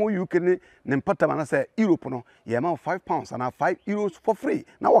mo UK ne mpata mana say Europe no, ye amount £5 and €5 for free.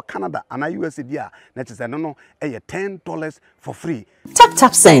 Now Canada and USA dia, na say no $10 for free.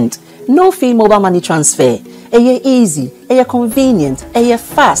 Tap send. No fee mobile money transfer. Easy, convenient,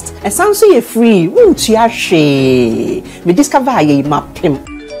 fast. And sounds so free. Won't you share? Me discover ye map him.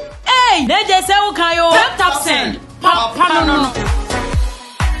 Hey, they just say okay, tap send. Papa no.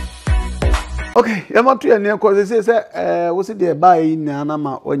 Okay, you want to hear because they say what's it there buy in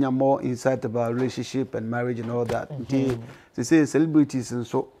Anama when you're more insight about relationship and marriage and all that. They say celebrities and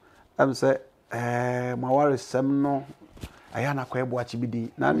so I'm say my worry some no ayana kwa watch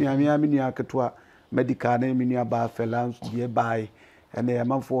bidi na mi ni aketwa medical na mi ni aba felans die buy and the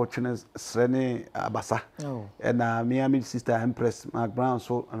man for Srene Abasa and Miami sister Empress McBrown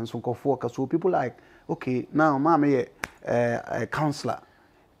so and so so people like okay now Maame a counselor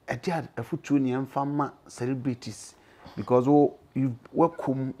a dad a futuni and fama celebrities because you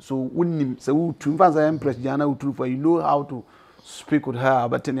welcome so winning so to Empress Jana for you know how to speak with her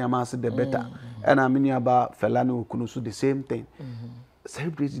but any amount the better and I mean about Felano Kunusu the same thing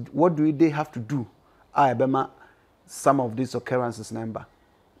celebrities what do they have to do some of these occurrences number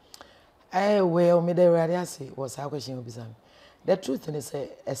well me the radio say was how question will be some the truth is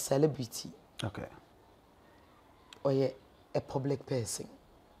a celebrity okay or a public person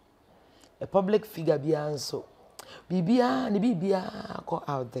a public figure biya so bibia ni bibia go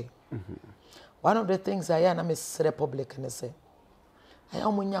out there. One of the things I am a public and say I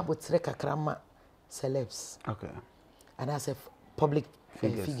am munya botre kakrama celebs. Okay. And as a public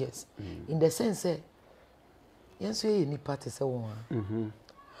figures. In the sense yes we any party say one.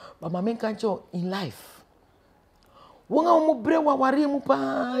 But my main control in life. Wonga omo bre waware mu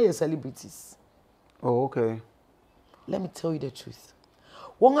pa ye celebrities. Oh, okay. Let me tell you the truth.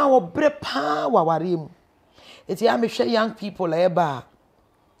 Wonga wo bre pa waware mu. Eti ya me hwe young people eba.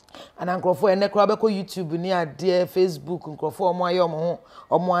 And nkrofo ene kra be ko YouTube ni ade Facebook nkrofo omo aye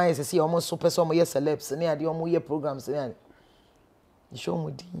omo aye se omo super so omo ye celebs ni ade omo ye programs ni ade. Show mo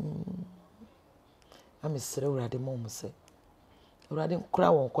di. Am sere urade mom se. Urade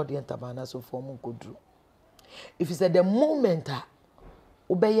nkra won kode entabana so for mo nkodru. If you said the moment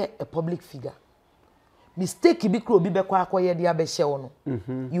obey a public figure, mistake be kro obi be kwa akoye de abehye wo no,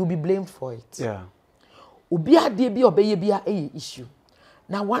 you will be blamed for it. Yeah. Obi ade bi obeye bia issue.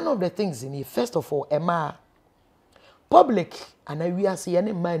 Now one of the things in it, first of all, Emma public and we are see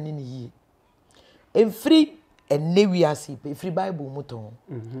any man in here. And free and ne we are see free Bible muton.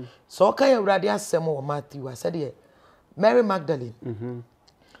 So okay, already asem or Matthew. I said here, Mary Magdalene.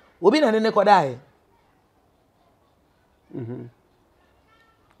 Obi na ne ko die.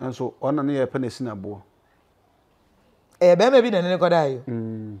 And so on na ye penesi na bo. Be maybe na ne ko die.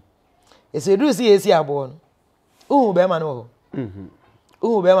 E se do see esi abo no. Be ma no.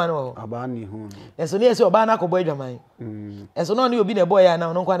 Be ma no. Abani hu. Enso ne esi oba na ko boy dwaman. Enso no obi na boy ya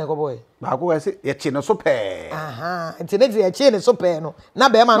na no kwa na ko boy. Ba ko se ye chi no so pe. Aha, enti ne ye chi ne so pe no. Na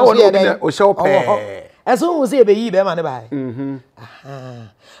be ma no so ye dey. O show pe. Enso hu se be yi be ma ne bai.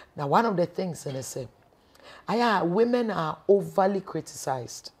 Aha. Now one of the things and I say women are overly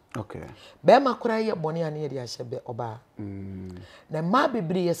criticized. Okay. Bema kura ye boni ani de ahye oba. Na ma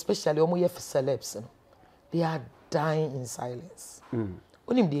bebre especially omo ye celebs no. They are dying in silence.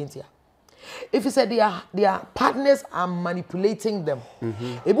 Onim de entia. If you say their partners are manipulating them.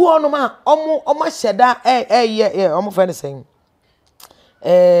 Ebi ono ma omo hyeda omo friend saying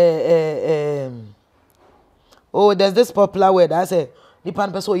oh, there's this popular word I say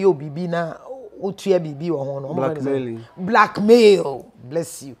nipan person yo bibi na utua bibi wo ho no blackmail.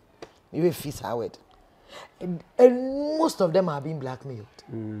 Bless you. You will feel that word. And most of them are being blackmailed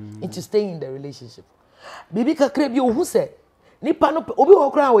into staying in the relationship. Bibi kakre bi o hu say nipa no obi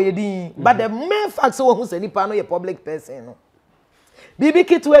wo kra wo yedin, but the main fact so who say nipa no ye public person no. Bibi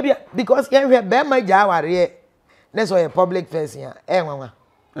kitwe bia because yen hwe be ma ja ware na so ye public person nwanwa.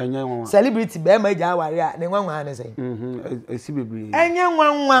 Celebrity be ma ja ware ne nwanwa ne say. Esi bebri. Enye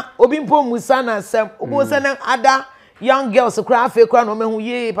nwanwa obi mpo musa na sem obo se na ada young girls kra afa kra no mehu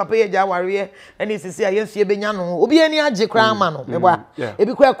ye papa ye ja ware ene sisi ayensu ye benya no obi ani age kra ma no meba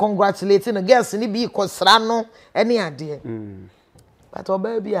ebi kra congratulating the girls ni bi kosra no ene ade but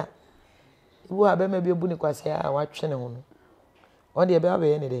oba bia ibu aba ma bi obu ni kwase a watwe ne ho no on de be aba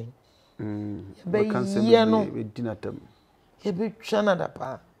ye ne den be ye no be dinatam ye be twana da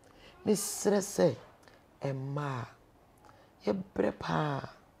pa ni stress emma ye prepa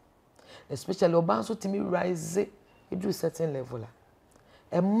especially oba so timi rise do certain level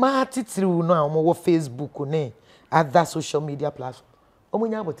emma titiri no a omo Facebook ne other social media platform omo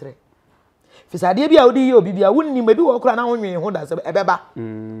nya botre fisade bia odi ye obi bia wonni ma bi wo kra na wonwe ho da se ebeba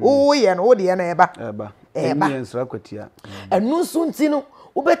wo ye no wo de ye na eba eni ensra kwatia enu so nti no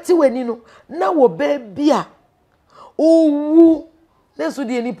wo beti wani no na wo ba bia owu na so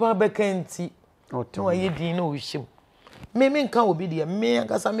de nipa beka nti no aye din na wo him me nka obi de me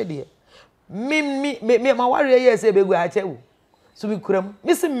ankasa me de me ma ware ye se begu achewu so bi kuram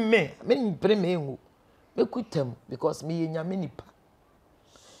me se me mpre me enwu me kutam because me yenya me nipa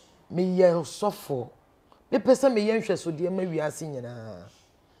me ye sofo me pesa me ye nhwe so de ma wiase nyina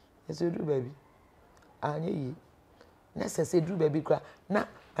ese du baby anye yi na se du baby kra na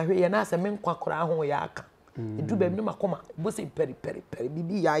ahwe ye na se me nkwa kra ho ya aka du baby no makoma bo se peri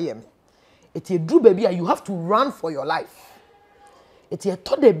bibi ya ye me eti du baby you have to run for your life eti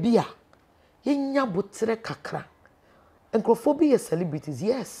to de bia yenya botre kakra enkrofobia celebrities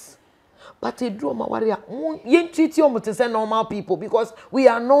yes but they do ma warrior yen treat you to say normal people because we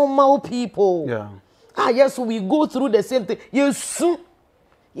are normal people. Yes, we go through the same thing. Yes,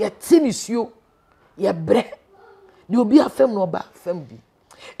 ye tinis you ye bre you be a femme no ba femme bi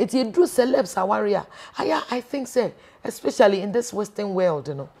it ye do celebs a warrior I think say especially in this western world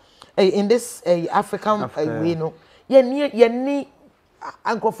you know in this African way you know ye ni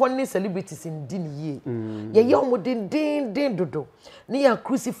ankrofoni celebrities in din ye ye omo din dodo ni ya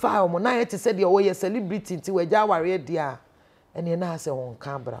crucify omo na ye te say de o ye celebrity ti we ja ware dia ene na ase won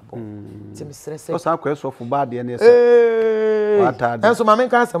ka brabo ti me sere se o sa kwa so fu ba de ne se atade enso Maame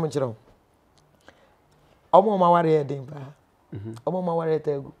nka asem kire omo ma ware e din ba omo ma ware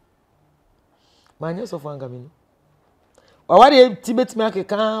tagu manya so fu angami wa ware ti betimi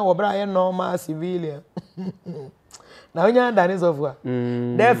akeka wo bra ye normal civilian na onya dani so fu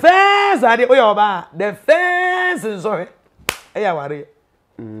the first ade o ba the first sorry e ya ware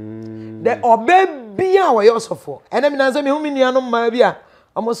the obebia wo yosofo enemi na nse me hu minu anu ma bia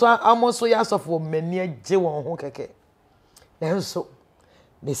amoso ya sofo mani age won ho keke enso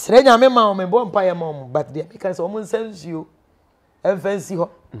me sere nya me ma o me bo mpa ye ma but the because o mun sensuo enfansi ho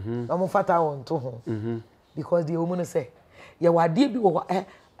o mun fata won to ho because the omun say ye wade bi wo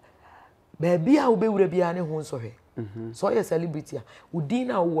ba bia wo be wura bia ne ho so hwe so ye celebrity a udi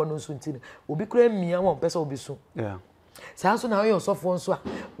na wo no so ntini obi kura mia won pese obi so yeah sanso na yo sofo nso a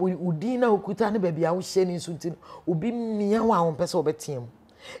udi na okuta ne ba bia wo hye ni so ntini obi mia wa won pese obetiem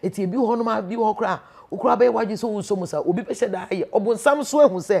eti ebi ho no ma bi ho kura ukura be waji so wo so musa obi pese da aye obonsam so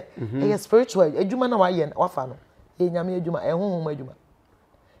ehu se e spiritual adwuma na wa ye wafa no e nyame adwuma e honhom adwuma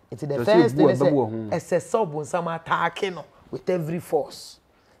eti the first thing is esse obonsam attack no with every force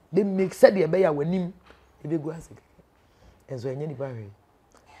they make said the be ya wanim e be gu ase enzo enye ni ba hwe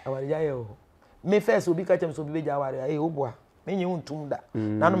awari ya ye o me first obi ka chem so obi be ja awari e oboa me nyi untum da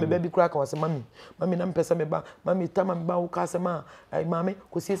na no me ba bi kura ka wase mami na mpesa me ba mami tama me ba wo ka se ma ai mami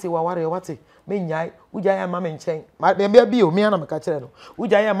ko siesie wa awari wate me nyai uja ya mami nchen ma be bi o me na me ka kire no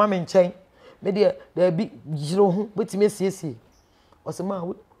uja ya mami nchen me de da bi jiro hu betime siesie wase ma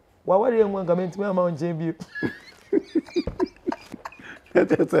wa awari enwa ga me ntime ama nchen bi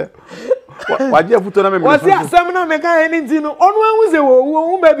waje futo na me wasi asem na me ka eni nti no onu anwu se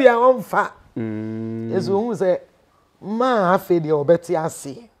wo ba bia on fa ezo hu se ma afi de obeti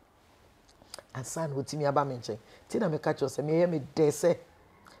ase asan otimi aba me nche ti na me ka cho se me ye me de se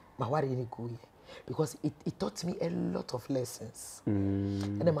ma ware ni kuye because it taught me a lot of lessons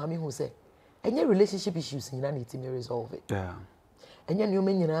and the mama who say any relationship issues nyina na itimi resolve it yeah enya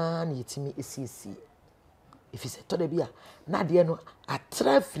nyoma nyina na itimi esisi if you say to the bia na de no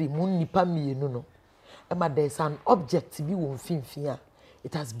atra free mun nipa mienu no ema there's an object bi won finfin a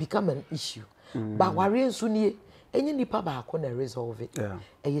it has become an issue but ware nso nie enye nipa ba ko na resolve it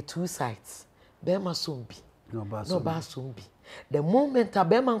yeah two sides be ma sombi no ba sombi the moment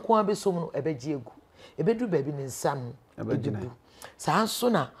abema nko abesom no ebeji egu ebedu baby ne nsam ebegina sa nso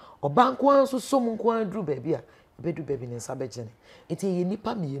na oba nko anso som nko adru baby a ebedu baby ne nsa begine eti ye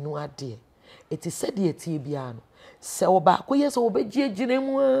nipa mienu ade eti sede eti bia no se oba ko ye se obeji egine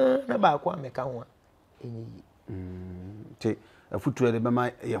mu na ba ko ameka ho enyi ti afutu de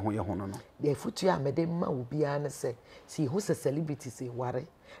bema ye ho no no de afutu a mede ma obi a ne se si ho se celebrity se ware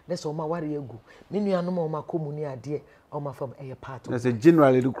na so ma ware egu me nuanom o ma komuni ade o ma fam eye part of say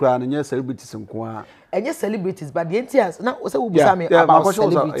generally the crowd nya celebrities nko a enye celebrities but the entias na say we bisa me about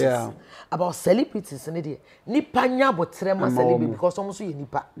celebrities about celebrities ne de nipa nya botre ma celebrity because some so ye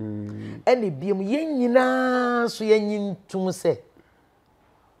nipa ene biem ye nyina so ye nyintum se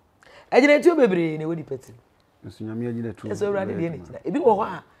ejina ti obebre ne wodi peti nsunyame agina tu eso urade de ne ebi wo ho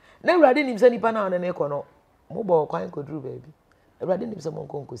a na urade nim se nipa na ne ko no mo bo kwan ko duru baby urade nim se mo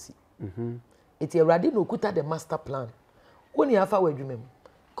nkonkosi eti urade no kuta the master plan woni afa wadwumem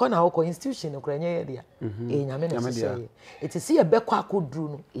ko na wo institution no kranye ye dia e nyame ne se eti si e bekọ akoduru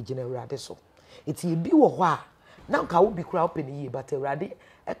no ejina urade so eti ebi wo ho a na nka wo bi kura open yi but urade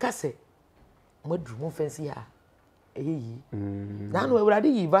e ka se moduru mo fancy ha eyi na no urade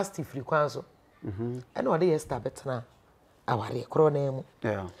yi university free kwan so and what they start betna aware kro na mu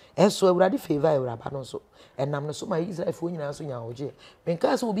enso awurade favor awuraba no so enam no so ma Israel fo nyina so nya oje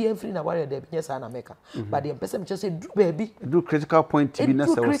menka so obi free na ware da binya sa na meka but the person say do baby do critical point bi na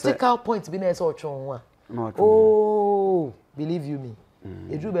say critical point bi na say otwon ho a oh believe you me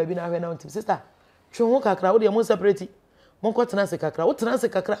e do baby na hwe na untim sister twon ho kakra wo de mo separate mo ko tena se kakra wo tena se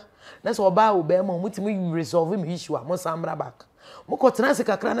kakra na so oba wo be ma mutimi resolve me issue a mo samra back mo ko tena se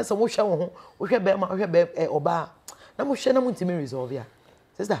kakra na se mo hwe wo ho wo hwe be ma wo hwe be oba na mo hwe na mutimi resolve ya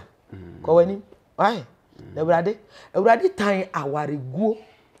sister ko wani why na urade tan aware guo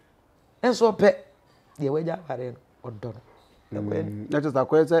enso pe de waja aware no odo no na just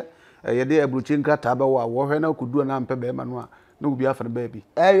akwese ye de abruchi nkrata ba wo hwe na kudu na mpe be ma no a na obi afa ba bi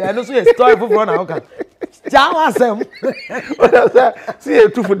I know so a story for na oka Jawasem. See a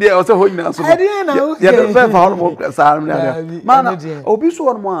truth there also holding us. I didn't know. Yeah, the fair for Sam. Man, Obi so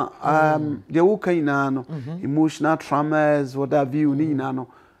one more. The okay no emotional traumas, what have you, Nino.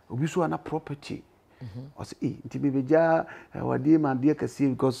 Obi so na property. I say, Tibibeja, what dear man, dear Cassie,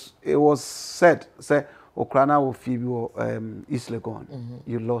 because it was said, say, Okrana wo Phoebe East Legon.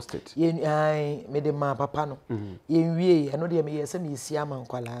 You lost it. I made a ma papa no. Ye I know they me say me see am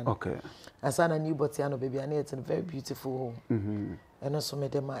kwala no. Okay. Asana new botiano baby and it's a very beautiful home. And also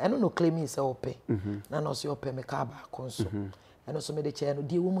made them I don't know claim me say ope. Na no say ope me ka ba konso. And also made the chair no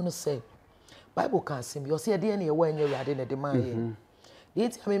the woman say Bible can sim you see dey na ye wan yewade na de man ye. The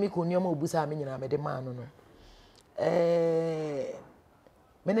enti me ko nyoma obusa me nyina me de man no.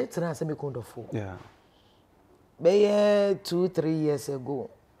 Many times me kondofo. Yeah. Be 2-3 years ago.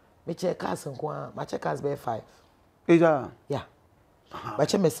 Me check cars nko ma check cars be 5. Yeah. Yeah. Ma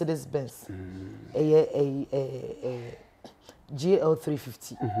check Mercedes Benz.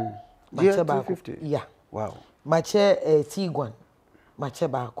 GL350. GL350. Yeah. Wow. Ma check Tiguan. Ma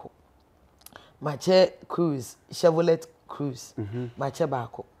check bako. Ma check Cruise, Chevrolet Cruise. Ma check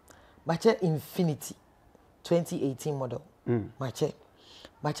bako. Ma check Infinity 2018 model. Ma check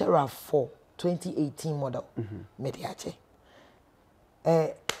RAV4 2018 model. Mediache.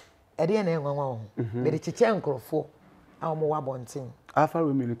 Ede na enwa ho. Me de chiche nkrofo. A mo wa bontin. Afa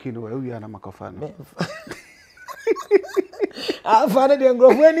we miliki no we na makofa no. Afa na de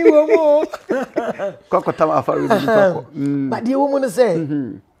nkrofo ani wo mo. Kokota afa we miliki. But the woman say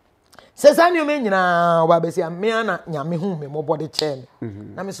se sanyo me nyina oba besi me ana nyame hu me mo body chain.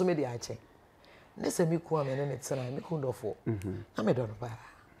 Na me so me de ache. Ne se me ku ame ne tsena me ku ndofo. Na me do no ba.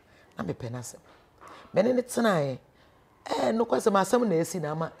 Na me penase. Me ne tsena no kwase ma asem na esi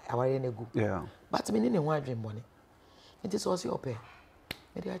na ama aware na gu. Yeah. But me ne ho adwembone. It is also ope.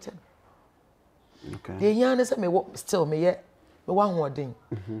 Me de ache. Okay. The yan say me still me ye me wa hoden.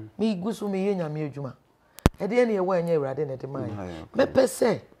 Me gusu me ye nyame adwuma. E de ne ye wa anya awurade na de man. Me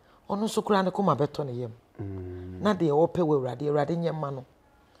pese ono so kura ne koma beto ne yem. Na de ope we awurade nyema no.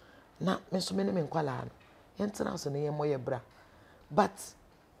 Na me so me ne me nkwala no. Ye ntena so ne ye moye bra. But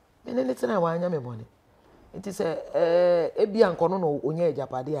me ne tena wa anya me bone. It is ebi ankono no onya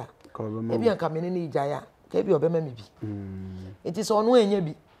ejapade a. Ebi anka me ne ijaya. Ka ebi obema me bi. It is ono enya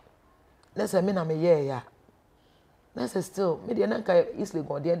bi. Na se me na me ye ya. Na se still me de na nka isle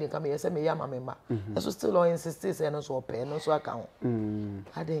gonde de nka me ye se me ya ma me ma. So still on insist say no so ope no so aka ho.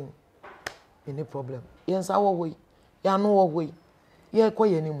 Aden any problem. Yen sa wo hoyi. Ya no wo hoyi. Ye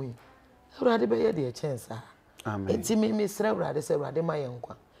koye ni mu. Awurade be ye de chance a. Amen. Enti me sra awurade se awurade ma ye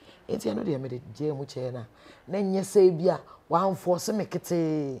nkwa. Enti eno de me de je mu che na. Na nye se bia wan force me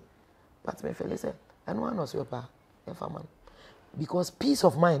kete. But me feel say eno an so pa. E fa man. Because peace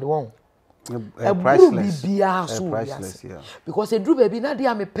of mind won. Priceless. Priceless, yeah. Because a drew baby na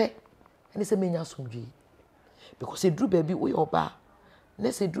dia me pe. Eni se me nya somdwe. Because a drew baby we oba.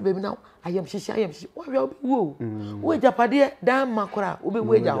 Na se drew baby now I am shishi. Wo wo. Wo japade dan makora wo be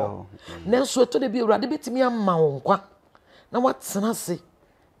wo ja ho. Na so to de bi awurade betimi amma wo nkwa. Na watsena se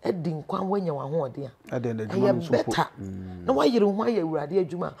edi nkwa wanya wa ho ode a. Ade na adwuma so po. Na wa yire ho aye awurade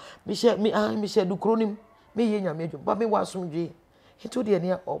adwuma. Me she du kronim. Me ye nyame adwuma. Ba me wa somdwe. Ito de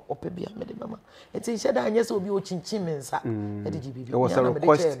ne ope bia me de mama. Eti she da anya se obi o chinchin me nsa. Edi jibibi. It was a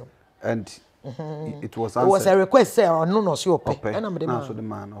request and it was answered. It was a request say no so ope. And I'm the man. So the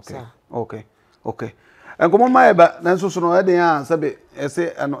man. Okay. Okay. And come on my ba na so no e de an sabe e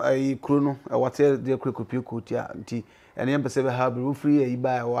se ai kru no e wate de kwekupiku tia nti ene yem pese be ha be free e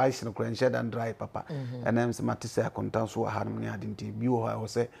ba o ice no kran shed and dry papa. And em se mate se akontan so ha no ne ade nti bi o ha o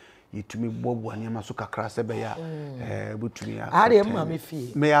se yitumi bobu anema so kakra se be ya butumi ya. Ade mama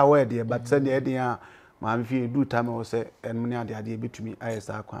fie. Me aware there but say de de an Maame fi do time o say enmu ne ade ade betumi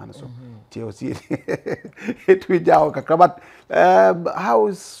ayesa akwan so tie o see it we jaw kakra but how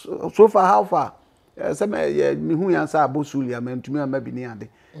is so far say me hu yan sa abosuli amantumi amabi ne ade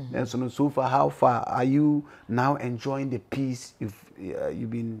and so far how far are you now enjoying the peace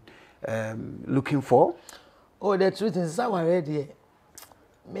you've been looking for? Oh, the truth is our ready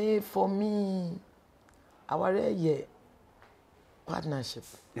for me our partnership.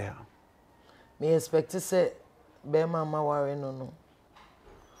 Yeah. Me expect to say be mama worry no.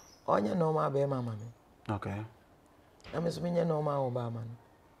 Onya normal be mama me. Okay. Na me so me nya normal Obama no.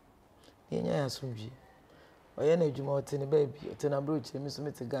 Ye nya asumji. Oye na adwuma otene baby, otena broach me so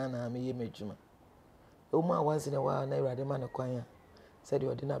me te Ghana me ye madwuma. O ma once in a while na irade ma ne kwan ya. Said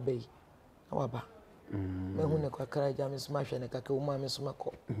you na bay. Na waba. Me hu ne kakra ja me so ma hwe ne kakra o ma me so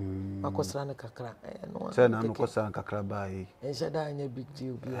mako. Makosra ne kakra. No. Say na no kosra kakra ba yi. Enshada anya big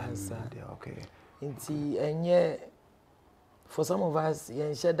deal bi answer. Okay. Inti enye for some of us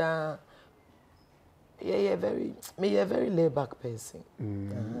enshada yeah very me a very laid back person.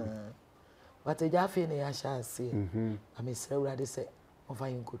 But Jafi ne ya sha say I'm say already say over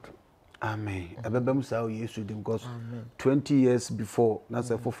you go through. Amen. Abebem say you should because 20 years before na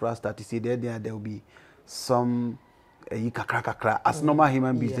say for start to see there will be some kakra as normal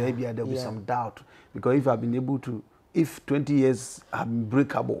human beings there will be some doubt, because if I've been able to, if 20 years have been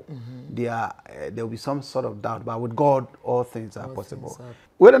breakable, there will be some sort of doubt, but with God all things are possible.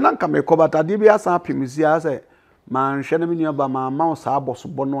 Where the nan come e but adibia san pimisi say man hwe na me nua ba ma ma sa aboso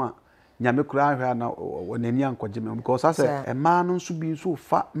bono nyame kura ahwa na wonani ankogye because I say a man no so bi so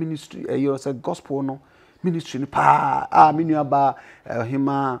fa ministry you say gospel no ministry ni pa me nua ba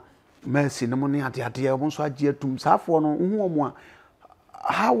hima mercy no money ade o so agye atum safo no hu omo a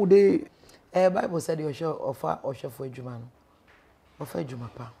how would they Bible said you show offer for adwuma no offer adwuma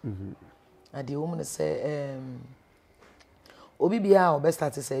pa ade wo mo say obi bia o best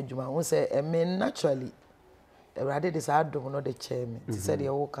start say adwuma wo say me naturally rather this adom no the chairman he said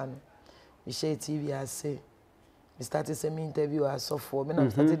you work no we share TV I say we started some interview as so for me na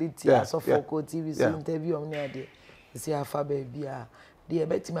started it as so for Kojo TV so interview on near there see afa baby the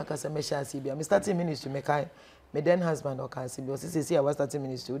beti makasa me share see bia me starting ministry me kai me then husband or can see because see I was starting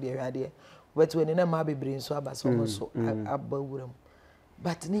ministry there there but when na ma bebre so aba so so abawuram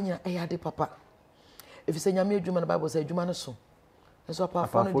but ni nya ade papa if you say nyame adwuma na Bible say adwuma no so so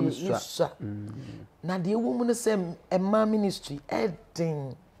apart from the issue na the woman no say emma ministry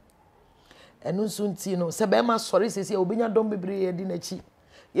edin enu so nti no se be ma sori sesi obenya dom bebre edi na chi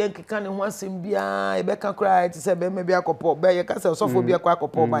ye nkeka ne ho asem bia e be ka cry ti se be ma bia kopo be ye ka se sofo bia kwa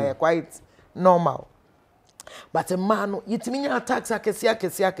kopo ba ye quite normal but a man yitimi nya attacks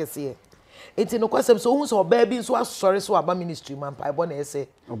akese enti no kwasem so hu so ba bi so asori so aba ministry man pa ebo na ese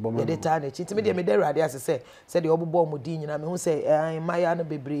ye de ta na chi ntimi de me de rade ase se de obobo mo di nyina me hu se maya na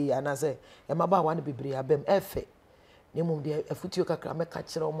bebre ana se e ma ba wa na bebre abem efe ne mum de afutio kakra me ka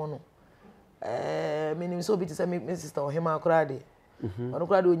kire omo no meaning so bit say me sister ohima akra de ono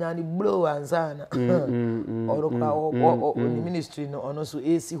kra de onyani blow ansana ono kra o ministry no ono so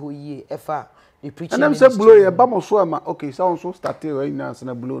AC ho yie efa the preaching and I'm say blow ye ba mo so ama okay so so start e na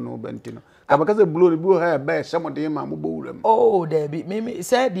na blow no benti no ka ba ka say blow bi o ha ba e shemode ma mo bowuram oh there be me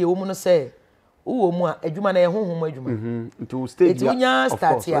say the woman no say wo mu a adwuma na ye honhom adwuma into stage of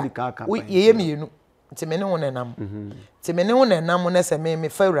course ye mienu ntime ne ho nenam ntime ne ho nenam na se me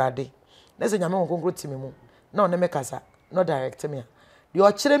fa urade na se nyame wonkonkro timi mu na one me kasa no direct me de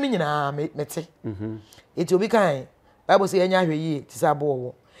o kire me nyina mete eti obi kan Bible say enya hwe yi ti sa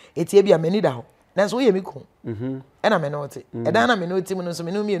bo eti e bia mani da ho na so ye mi ku e na me no te e da na me no ti mu no so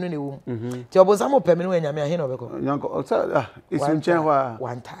me no mienu na ewu ti obo mo pe me no nyame ahe na obeko nyanko isu nchen ho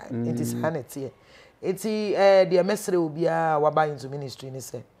one time it is sanity eti de mesre obi a waba into ministry ni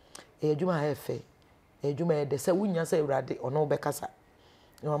se adwuma ha efe adwuma e de se wunya se urade ono obekasa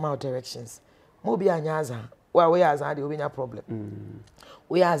no amount directions mo bi anya aza wa we aza de obi nya problem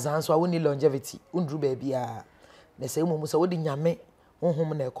we aza so we need longevity undru ba bia na se mo so we di nyame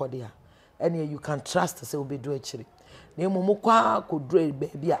honhom na ekode a ene you can trust say obi do akiri na mo kwa kodru ba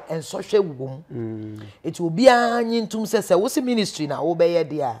bia enso hwe wom eti obi anyi ntum se wo se ministry na wo be ye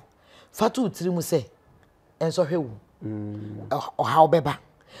de a fatu tiri mu se enso hwe wom o ha obeba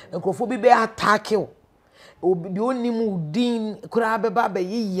enkrofo bi be attack you obi onimu din kura beba be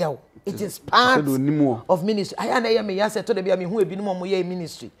yiyew it is part of ministry aya na ye me yase to de bia me hu ebi no mo ye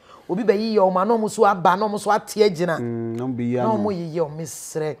ministry obi be yiyew ma no mo so aba no mo so atie gina no bi ya no mo yiyew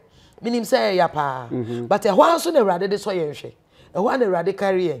misre minim say ya pa but e hwan so na urade de so ye hwe e hwan na urade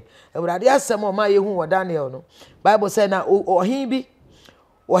carry e urade asem o ma ye hu wo Daniel no Bible say na ohin bi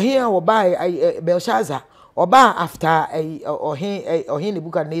ohin a wo ba Belshazzar oba after ohin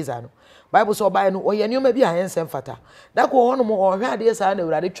Nebuchadnezzar no Bible so by no oye nneoma bi ahensem fata da ko hono mo ohwe ade sa na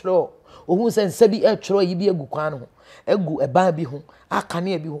urade twero ohun se nsa bi twero yi bi agu kwan no agu eba bi ho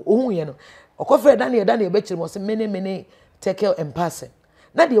akane bi ho ohun ye no okofre Daniel be kire mo se mene tekel and person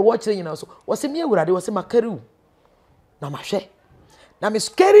na de watch nyina so wo se me urade wo se makariu na mahwe na me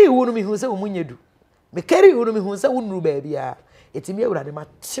skeri wu no me hu se wo munyedu me kari wu no me hu se wo nuru ba bia etimi urade ma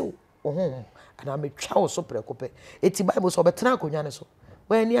tew ohun ana me twa wo so prekope eti Bible so betena akonya ne so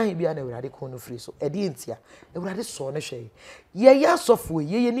when you are bia na urade ko no free so e de ntia urade so ne hwe ye ya sofo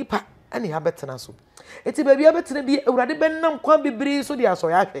ye nipa ani ha betena so eti ba bia betena bi urade bennam kwan bibiri so de aso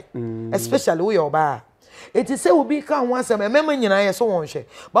ya hwe especially we oba eti se obi ka ho asem mema nyina ye so won hwe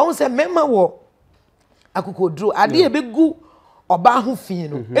ba won se mema wo akukodru ade e begu oba ho fi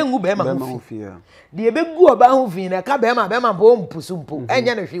no engu be ma ho fi de e begu oba ho fi na ka be ma bo mpusumpu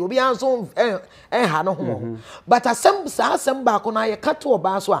enye ne hwe obi anso ha no ho but asem ba ko na ye ka to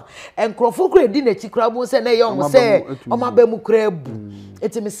oba so a enkrofo kura di na chikura bo se na ye o se o ma ba mu kura bu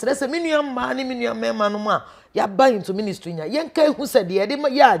eti misrese menua ma ne menua mema no ma ya ba into ministry nya ye nka hu se de ye de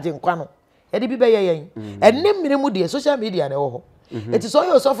ya agye nkwa no ye de bi be ye yen enne mmire mu de social media na wo ho It is all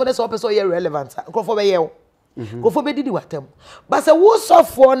your software so person you relevant. Nkrofo be ye. Nkrofo be didi watem. But say wo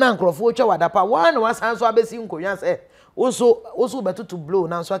software na nkrofo twa wadapa one was hanso abesi nkonwa say also better to blow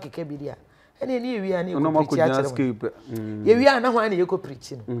na so akeke bi dia. Ene ni ewia na e preach akere. Ye wia na hwan na ye ko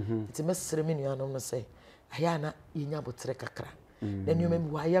preach no. It mesere me nua no say aya na yenya botre kakra. Na nua me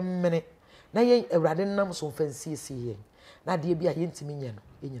wa ya mmene. Na ye Awurade nam so fancy esi na de bia yentimi nye no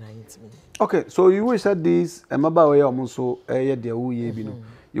enyina yentimi. Okay, so you wish that this emaba we am so ye de wo ye bi no.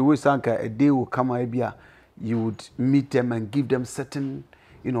 You wish anka a day will come bia you would meet them and give them certain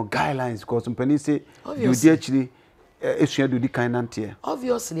guidelines because company say you dey actually esua do di kind nantie.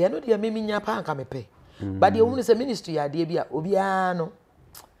 Obviously I know dey me nya pa anka me pe. But the woman say ministry ya de bia obia no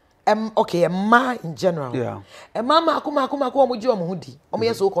okay, a man in general. Yeah. A mama akuma omo ji omo hudi. Omo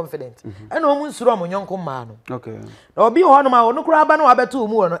ye so confident. And omo nsuro omo nyonko ma no. Okay. Na obi ho no ma ono kura ba no abeto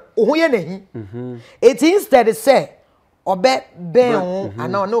omu no. Ohu ye nahi. It instead say obe ben ho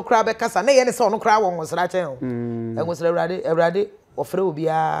ana ono kura be kasa na ye ne say ono kura wo ngosra chen ho. Engosra Awurade ofre obi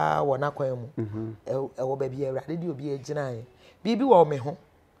a wo na kwan mu. Wo ba bi Awurade di obi agina ye. Bibi wo me ho.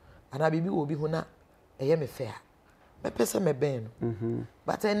 Ana bibi wo obi ho na eye me fair. Me pese me ben no.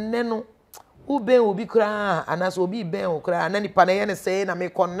 But eneno u ben obi kra anaso obi ben o kra na nipa na ye ne say na me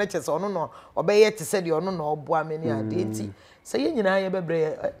kon na chese ono no obeye te se de ono no oboa me ni ade nti say ye nyina ye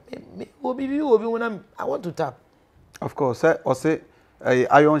bebre obi na I want to tap. Of course, or say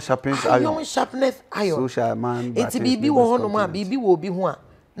iron sharpens iron. Iron sharpness iron. Social man. Enti bibi wo ho no ma bibi wo obi ho a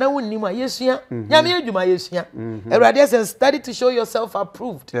na wonnim a yesua nyame adwuma yesua Awurade say study to show yourself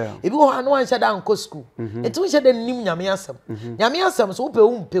approved. Ebi wo anu an shada anko school etu shada nim nyame asem so pe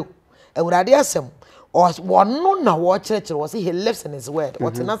umpe Awurade asem wono na wo kire wo say he lives in his word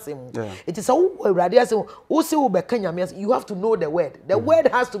what na say it is so Awurade asem wo say wo be kan nyame asem you have to know the word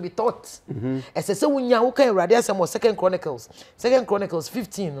has to be taught ese se wunya wo kan Awurade asem wo second chronicles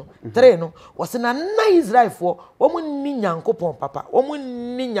 15 no 3 no wo say na Israel for wo mun ni nyankopon papa wo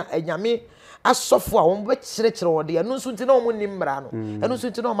mun ni nyame asofo a wo be kire wo de eno nso nti na wo mun ni mmra no eno nso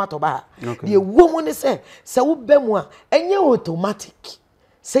nti na wo matoba de wo mun ni se wo be mu a enye automatic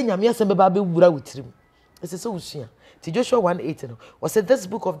se nyame asem be ba be wura witirim ese se usua ti Joshua 1:8 no was said this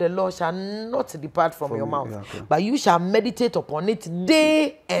book of the law shall not depart from your mouth but you shall meditate upon it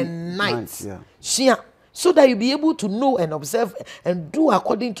day and night so that you be able to know and observe and do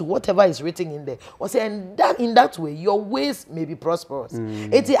according to whatever is written in there was say and that in that way your ways may be prosperous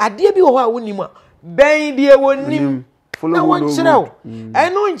eti ade bi ho a wonim a ben die wonim na won kire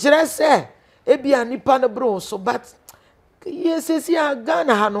eno nkire se ebia nipa no bro so but yes ya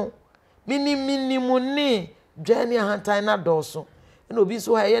Ghana ha no minimuni dwane ahantan na doso na obi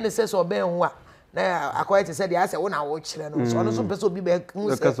so ha ye ne se so ben ho a na akoye te se de ase wo na wo kire no so no so pese obi be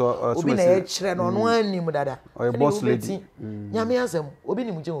obi na ye kire no no anim dada o boss lady nyame asem obi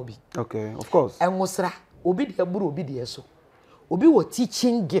nim je obi okay of course enwosra obi de buru obi de so obi wo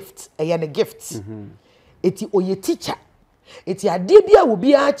teaching gift eye ne gift eti oye teacher eti ade bia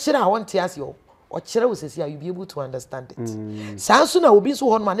obi a kire a won te ase o kire wo sesi you be able to understand it sanso na obi so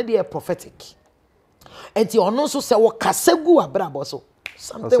hono ma ne de prophetic enti ono so se wo kasegu abrabo so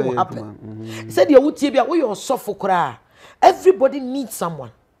something will happen he said you wutie bia wo your sofo kra everybody needs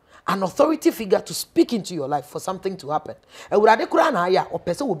someone an authority figure to speak into your life for something to happen Awurade kra na aya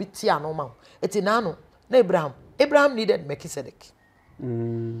opese wo bi tie anoma eti na no na Abraham needed Melchizedek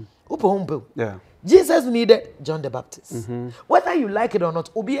yeah Jesus needed John the Baptist whether you like it or not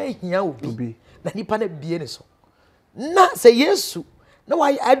obi ehia obi na nipa na bie ne so na say Yesu na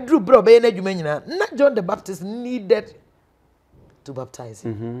why adru bro be na adwuma nyina na John the Baptist needed to baptize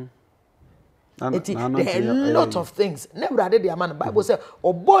him there are a lot of things na Awurade de amana Bible say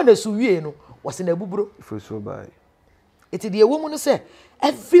obo na su wie no was na buburo so by it the woman no say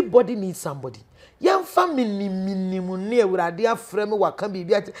everybody needs somebody yamfa minimu ne Awurade afrem waka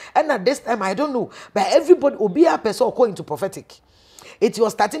bibia and at this time I don't know but everybody obi a person or into prophetic it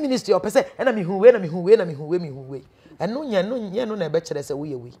was starting ministry or person and me huwe and no nya no na be kire se wo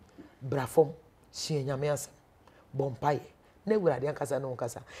ye wi brafom sie nyame asem bompaye na Awurade ankasa no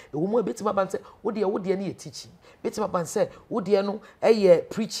nkasa e wo mu betima ban se wo de ne ye teaching betima ban se wo de no eye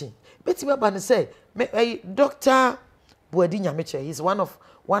preaching betima ban se Dr. Buadi Nyameche he's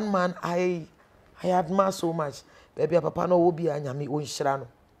one man I admire so much baby papa no wo bia nyame wo nhira no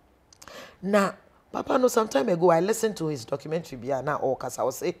na papa no some time ago I listened to his documentary bia na all kasa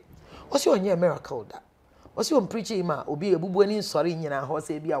was say what's your miracle that what's your preaching ma obi ebubu ani sorry nyina ho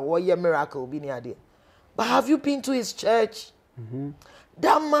say bia wo ye miracle bi ni ade but have you been to his church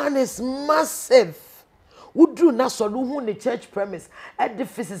that man is massive wudru na so lu hu ne church premise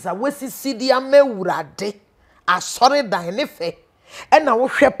edifices a wasi sidi amewurade asore dan ne fe na wo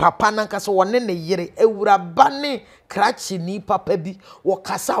hwe papa nanka so wone ne yere ewuraba ne krachi ni papa bi wo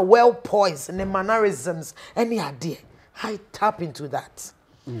kasa well poised ne mannerisms any ade I tap into that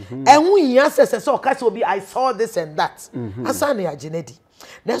and we answer so kasa obi I saw this and that asa na agenedi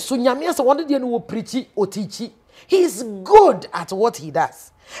na so nyame asa wone de no wo preachi otichi he is good at what he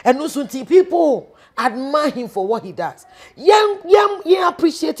does and no so people admire him for what he does. Yeah,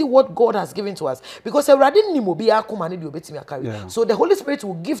 appreciate what God has given to us. Because so the Holy Spirit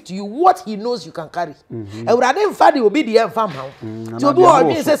will give to you what he knows you can carry. And will be the farmhouse. So do all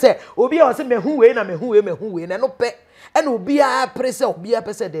this say, Obi or say me who na me who na no pe and obi a press obi a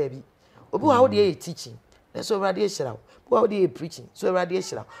pese debi. Obi how dey teaching. So radiation. How they preaching? So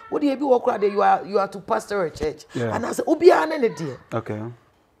radiation. What do you be walk there? You are to pastor a church. And I say obi an dear. Okay.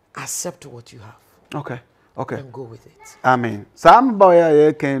 Accept what you have. Okay. And go with it. Amen. Some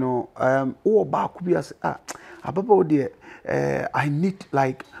boy can back be as ababa dear I need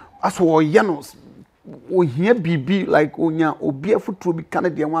like as for yanos o here BB like onya obi afutro bi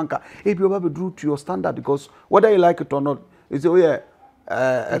Canadian wanka e bi oba be drew to your standard because whether you like it or not is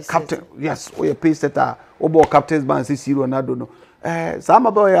captain yes or your pay setter obo captain's band say C0 Ronaldo no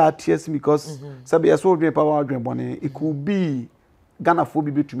some boy are tears because sabi so dream power dream bone it could be Ghana for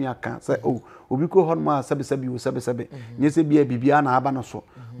be to me account say oh obi ko hon ma sabi nye se bia bibia na aba no so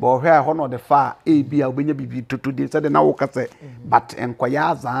but where hon the far e bia obenya bibi toto de say na wo ka say but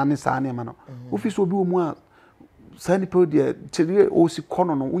enkwaya azane sa ne ma no office obi o mu a sani pe de chiri o si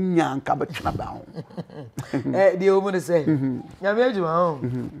kono no unya nka ba twena ba ho de o mu ne say nyame adwuma ho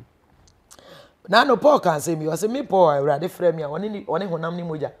na no Paul can say me o say me Paul awrade frɛ me a one honam ni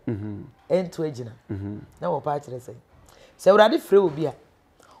moja ento agina na wo pa kire say se awrade frɛ obi a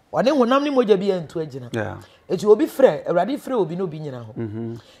one honam ni moja bi ento agina eti obi frɛ awrade frɛ obi no bi nyina ho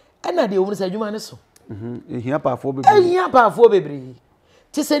ɛna de o mu say adwuma ne so ehia paafo bebre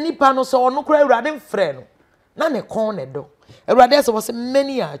ti se nipa no so ono kura awrade frɛ no na ne kon ne do awrade say was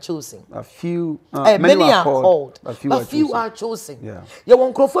many are chosen a few many are called a few are chosen yeah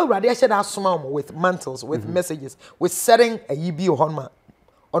one crofo awrade ahye da asoma mo with mantles with messages with setting a yibi honma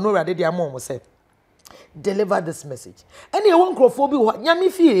ono awrade de amom say deliver this message and you one crofo bi nyame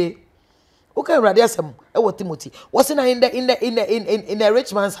fie okay awrade asem e wo Timothy was in a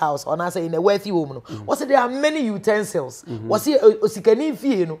rich man's house or say in a wealthy woman was there are many utensils was here osikani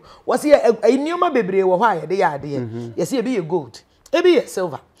fie no was here a nioma bebre wo hwa ye ade yes e be gold e be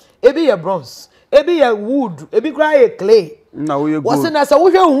silver e be bronze e be wood e be cry clay now you was in as a wo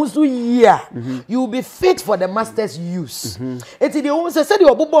hwe so year you will be fit for the master's use it the woman say the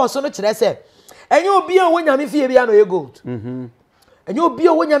obobo so no kire say enye obi a wonyame fie bia no ye gold enye obi a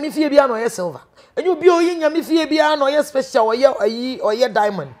wonyame fie bia no ye silver enye obi a wonyame fie bia no ye special or ye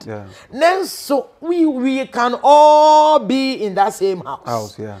diamond then so we can all be in that same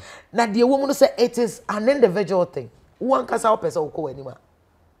house na the woman say it is an individual thing one kasa o person ko anima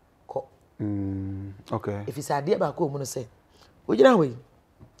ko okay if it's a dia ba ko woman say we gina we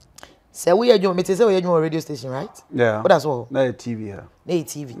say we adwuma me say we adwuma radio station right what that's all na TV here na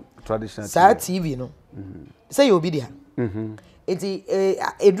TV traditional TV no say you be there enti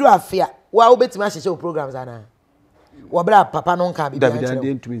edru afia wa obetima hyehyɛ programs ana wo bra papa no nka bibia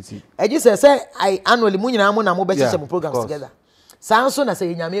nkyerɛ eji say I annually mu nyina mu na mo be hyehyɛ mo programs together sanso na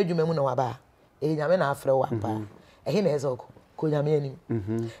say nyame adwuma mu na waba nyame na afrɛ wa pa ehe na ezoko ko nyame anim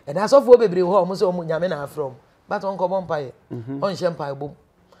and asofo bebre ho mo say o nyame na afrɛ but on ko bon pae on hye pae bom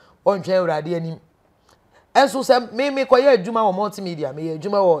on twen urade anim enso say me ko ye adwuma wo multimedia me ye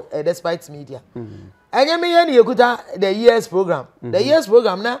adwuma wo despite media anya me ye na yekuta the years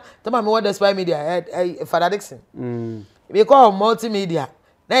program na tama me what despite media Father Dixon we call multimedia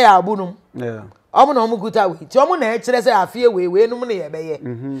na ya abunum omo na omo kuta we ti omo na e kire say afie we num na ye beye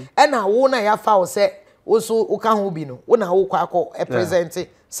e na wo na ya fa wo say wo so wo ka ho bi no wo na wo kwa akọ present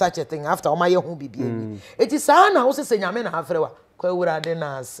such a thing after omo ye ho bibia eti saa na wo se nyame na afrewa kwa urade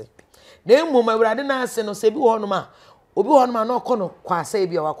na ase na emu ma urade na ase no se bi wo no ma obi wo no ma na okono kwa ase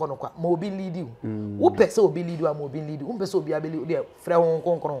bi wa kono kwa ma obi lead you wo pese obi lead you ma obi lead wo pese obi abeli de frɛ ho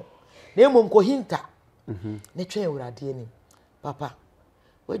nkonkron na emu nko hinta ne twen urade ani papa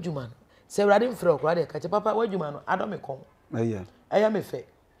wadwuma no se urade mfrɛ okra de ka che papa wadwuma no adome kom eya me fe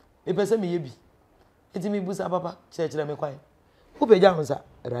me pese me ye bi eti me busa papa kyerɛ me kwan wo peja ho sa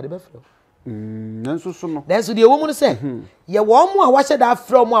urade be frɛ nanso so no nanso de wo mu no se ye wo mu a wahyɛ da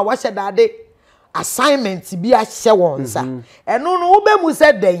frɛ mu a wahyɛ da de assignment bi a hyɛ won sa eno no wo be mu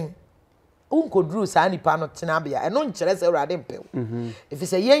se den unkodru sa nipa no tena bia eno nkyerɛ se urade mpew if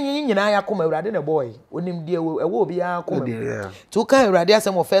say yen nyina ya koma urade na boy onim de ewo obi ya koma to kan urade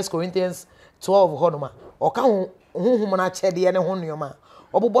asem of 1 Corinthians 12 honoma o ka ho honhom na chede ne ho nneoma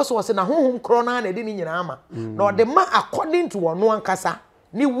obobo so wose na honhom kro na de ni nyina ama na ode ma according to ono ankasa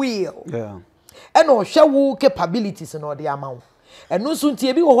ni will and o hwe wo capabilities na ode ama wo eno so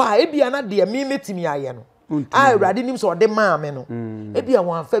ntie bi wo ho a ebia na de me metimi aye no a urade nim so ode ma me no ebia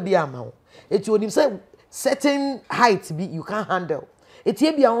wan fa bi ama wo eti onim say certain height bi you can't handle eti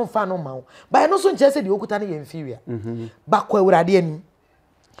ebia won fa no ma wo ba eno so nche say de okuta na ye inferior ba kwa urade ani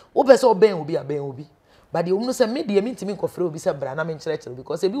wo pese oben obi aben obi but the woman say me de me ntimi nkofre obi say bra na me nkyerechire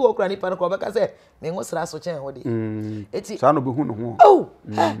because ebi wo kura ni pa no ko beka say me ngosra so chen ho de eti sa no be hu no ho oh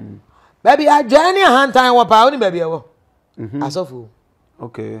baby adwane ahantan wo pa oni baby e wo asofu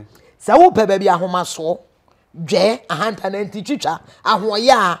okay sa wo pe baby ahoma so dwe ahantan anti twitwa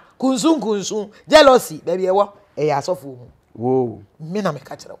ahoya kunsun jealousy baby e wo e ya asofu wo me na me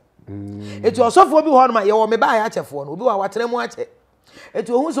ka kire wo eti asofu obi ho no ma ye wo me ba ya achefo no obi wa watere mu ache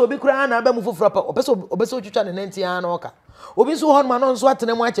eti ohun so obi kura na ba mu fufuro pa obeso twitwa ne nanti an na oka obi so ho no ma no so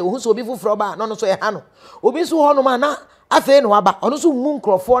atene mu ache ohun so obi fufuro ba no so ye ha no obi so ho no ma na afi no aba ono so mu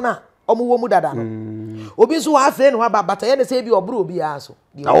nkrofo na omo wo mu dada no obi so afi no aba bata ye ne se bi obro obi ya so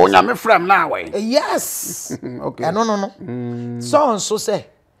na wonya me frame na we yes okay no so say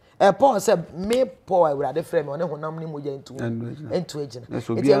Paul said me Paul awurade frame one honam ni moja entu agina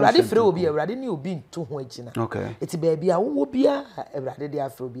eti awurade frame obi awurade ni obi ntu ho agina okay eti baby a wo bia awurade de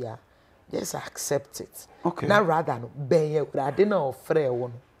afro bia just accept it okay na rather no ben awurade na ofre wo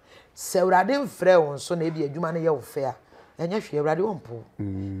no se awurade mfre wo so na ebi adwuma na ye wo fe a enya hwe awurade wo mpo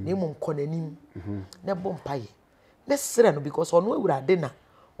ni mu nkonanim na bo mpaye na sere no because ono awurade na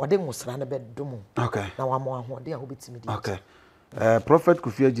ode ngusra na bedum okay na wa mo ahode a ho betimi di okay Prophet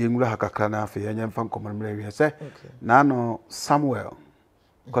Kofi Addo ngura hakakra na afi enya mfa nkomamre wi se na no Samuel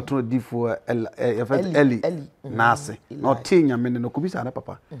kwatro difo Eli nase no tinya me no kubisa na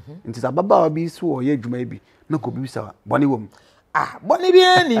papa nti sa baba bi so o ye adwuma bi na ko bibisa boni wom boni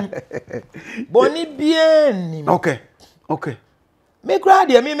bien okay me cry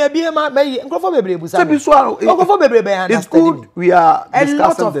there me be ma nkrofo bebre busa se bi so nkrofo bebre be understand it's good we are discussing a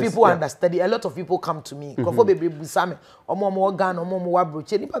lot of this. people understand a lot of people come to me nkrofo bebre busa me omo organ omo wa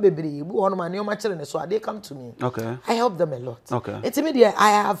broche nipa bebre bu hono ma ne o ma kire ne so they come to me okay I help them a lot okay it's me there I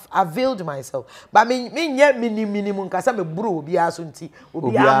have availed myself but me nye minimum nkasa me buru obi aso nti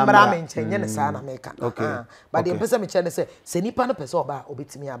obi amra me nchenye ne sa na meka but the person me kire ne se nipa no person oba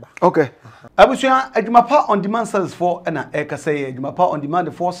obetimi aba okay abusuya adwuma pa on demand service for na ekasa adwuma pa on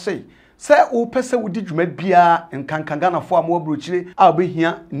demand for say o pese wudi dwuma bia nkankanga fo am obrochire a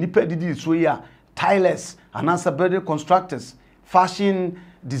obehia nipa didi so ya tilers anasa building constructors fashion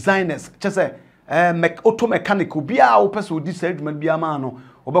designers chese auto mechanic bia o pese wudi say dwuma bia ma no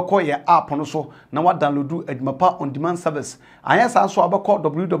obekọ ye app no so na wa download adwuma pa on demand service ayesa so obekọ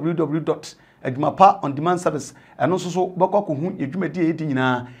www.adwumapa-on-demand-service eno so obekọ ko hu adwuma di edi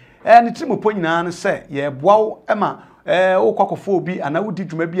nyina ni trimopo nyina no se ye boawo ema okokofo obi ana wudi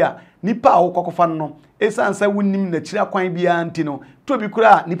dwuma bia nipa okokofa no esansa wunim na kira kwan bia nti no to bi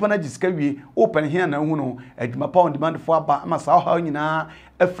kura nipa na gisika wie open here na hu no adwuma pa on demand for aba ama sa ha nyina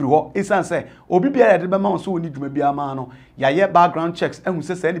afiri ho esansa obi bia ya de be ma so woni dwuma bia ma no ya ye background checks ehu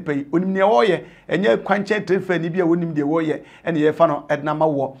se se nipa yi onim ne wo ye enye kwanche trefa ni bia wonim de wo ye ene ye fa no edna ma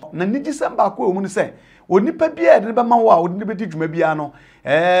wo na ni gisamba ko omu no se onipa bia de be ma wo a odi be di dwuma bia no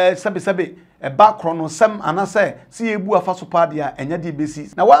sabe background no sem anase si ebu afaso pade a enya de besi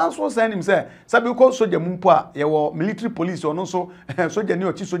na wanso sanim se sabe ko soja mumpo a ye wo military police ono so soja ni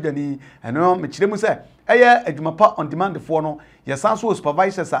ochi soja ni eno me kiremu se eye adwuma pa on demand for no ye sanso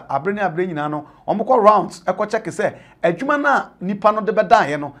supervisors a abre nyina no omko rounds eko check se adwuma na nipa no de beda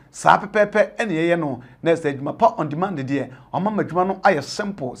ye no sa pepepe ene ye no na se adwuma pa on demand de omama adwuma no aye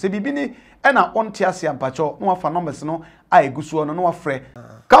simple se bibi ni ena onte ase ampacho no afa numbers no aye gusuo no afre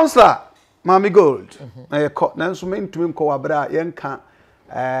counselor Mami Gold nanso mentumi nko wabra yenka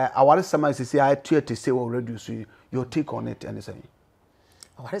aware sema sisi a tuete say we reduce your take on it and say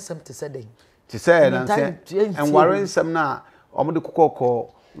aware sem te say den te say na say en ware sem na omode kokoko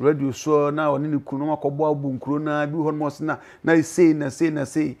reduce na oni ne kunu makobo abu nkuro na bi hon mo na say te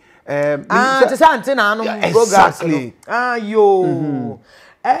say ante na anu exactly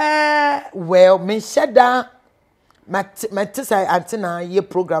well me sheda Matisa Antina ye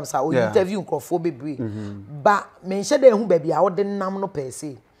programs are interview nkrofo bebre ba me nhye da hu ba bia wo de nam no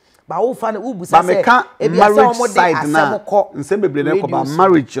pese ba wo fa na ubu se e bia se omo de asemko nsem bebre na ko ba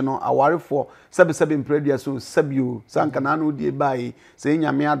marriage no awarefo sebe impredia so sabio sanka na no die bai se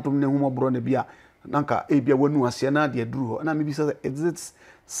nyame adom ne hu mobro na bia nanka e bia wanu ase na de duru ho na me bi say is it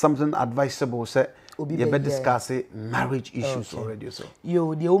something advisable say you be discuss marriage issues already so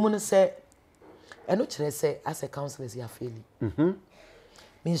yo the woman say eno kire say as a counselors ya fairly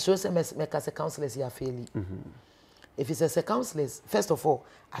means so say make as a counselors ya fairly if it's as a counselors first of all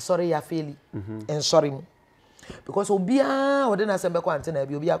sorry ya fairly and sorry because obia odena sembe kwa ante na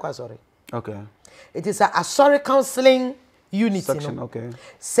bi obia kwa sorry. Okay. It is a sorry counseling unit, section, you know. okay.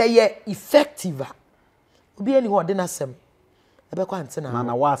 Say effective. Obi any odena sem ebe kwa ante na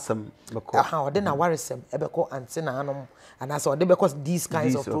na wasem beko odena waresem ebe ko ante na anom and as ode because these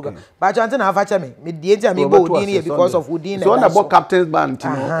kinds of program. Okay. But ante na afacha me die ante me bo odin here because of odin. So na bo captain's band, you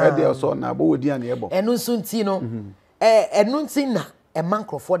know, e dey so na bo odin na ebo. Enu nso nti no enu nti na a man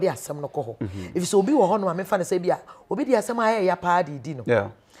Crawford asem no ko ho. If so obi wo ho no ma me fa na say bia obi di asem aye ya pa di no. Yeah.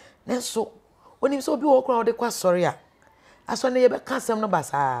 Nenso onim so obi wo kra ode kwa sorry a aso na ye be ka asem no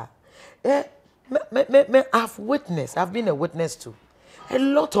basa. I've been a witness to a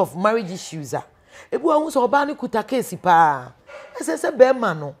lot of marriage issues. Ebu ahun so oba ni kuta case pa. Ese be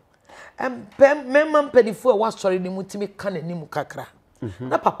ma no. Me man pedifo wa sorry ni mutimi kan ani mu kakra.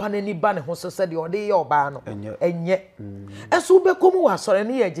 Na papa na ni ba ne ho so se de ode ye oba no. Enye. Eso be komu wa sorry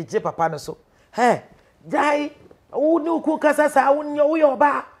ni ye jeje papa no so. He, jai wo ni ku kasa sa wo nye wo ye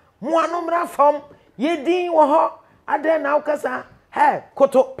oba. Mo anu mra fam ye din wo ho ade na wo kasa. Hey,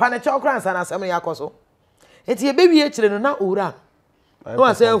 koto panecha okransa na asem ya koso. Enti ye bewie kire no na owura. No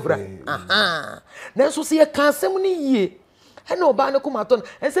ase awura. Aha. Na so se ye ka asem ni yie. He na oba ne kumaton.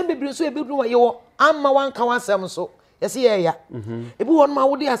 Ensem bebiri so ebedu wa ye wo amma wanka wasem so. Ye se ye ya. Ebi won ma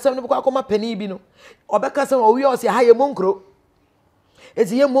wo de asem ne kwa akoma pani bi no. Obeka se wo wi o se ha ye monkro.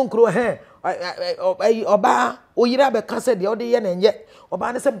 Enti ye monkro he. Oba oyira be ka se de o de ye na enye.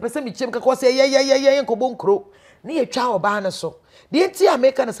 Oba ne se pese mi chem ka ko se ye nko bonkro. Ni ye twa oba ne so. The entire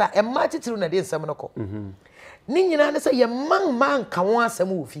American is a match to na de nsem no ko. Ni nyina ne say ye man ka won asem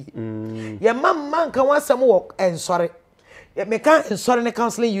wo fi. Ye man ka won asem wo ensori. Ye me kan ensori ne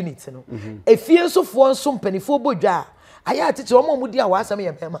counseling unit no. Efie nsofo nso mpanifo bodwa aya atete omo mu di a wasem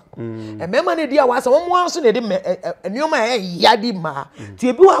ye mema. E mema ne di a wasem omo anso ne de enioma ya di ma. Ti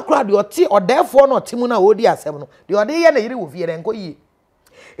ebi wa kra de ote odefo na otimu na odi asem no. De ode ye na yire wo fi re nko yi.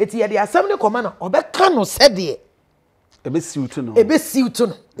 Eti ye de asem ne koma na obeka no sede ebe siutu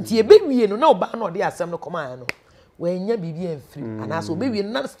no nti ebe wie no na oba na ode asem no koma no wanya bibi enfiri anaso obe wie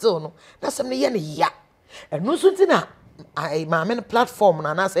na still no na asem ne ye ne ya eno so ti na Maame no platform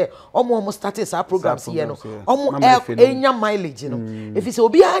na say omo started sa programs here no omo enya mileage no if you say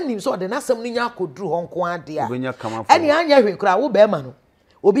obi anim so de na asem no nya akoduru ho nko ade a ene anya hwe kura wo be ma no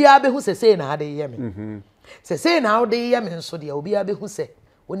obi a be hu sese na ade ye me sese na ade ye me nso de obi a be hu se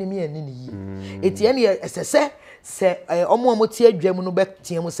oni mi ani ni yi eti ene esese se omo tie adwam no be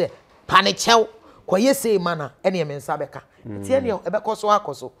tie mu se panechew koye sei mana ene me nsa beka eti ene e be koso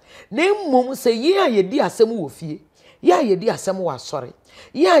akoso na mmom se yi a ye di asem wo fie ya ye di asem wo asori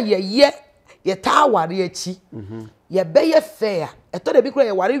ya ye ta aware achi ye be ye fair eto de bi kura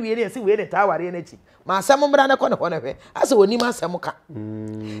ye ware wie ne si we ne ta aware na achi ma asem mbra na ko ne ho ne hwe ase woni ma asem ka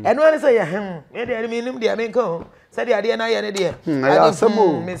eno ene se ye me de me nim de me nka se de ade na ye ne de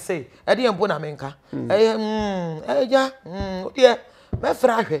asem me say ade mpo na me nka eja de me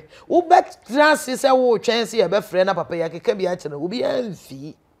fra hwe wo bet trans se wo twen se ye be frɛ na papa ya keka bi a kire wo bi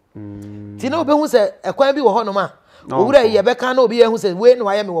anfi ti na obe hu se ekwan bi wo ho no ma owura ye be ka na obi hu se we no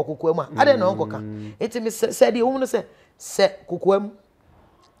wa ye me wo kokoa mu ade no nkoka enti me se de wo no se kokoa mu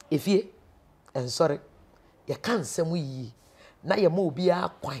efie sorry ye kan nsɛm yi na ye ma obi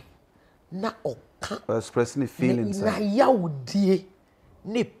akwan na oka expressing feelings na yawdie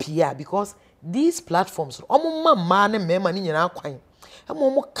ne pia because these platforms omo mama ne mema ni nyina akwan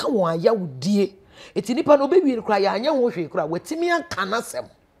omo ka won ayawdie eti nipa no be wi kra ya anya ho hwe kra watimi aka na sem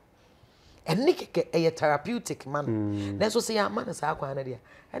eni keke eye therapeutic man na so se ya man sa akwan na dia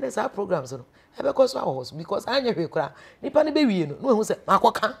ene sa programs no e be cause house because anya hwe kra nipa ne be wi no no hu se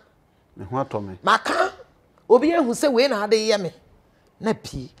makoka me ho atome maka obi ehu se we na ade ye me na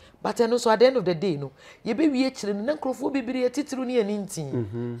pie but eno so at the end of the day no ye be wie kire no na nkrofo bibiri atitiru ne ani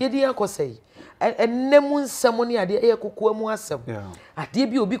ntin ye di akosai enemu nsem ne ade ye kokoa mu asem ade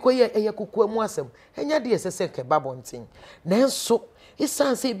bi obi koye ye kokoa mu asem enya de sese ke babontin na enso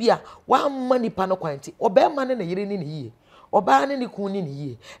isanse bi a wa manipa no kwanti oba ma ne yire ni yie oba ne kun ni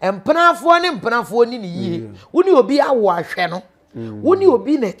yie empanafo ni yie woni obi awo ahwe no woni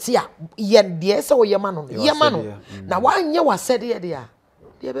obi na ti a ye de se wo ye ma no na wanye wasede de a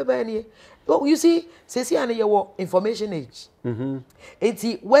de beba ni you see sesi ane ye wo information age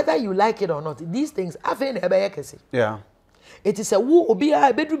enti whether you like it or not these things afen ebe ye kese it is a wo obi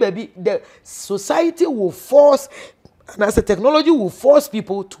a bedru baby the society will force and as a technology will force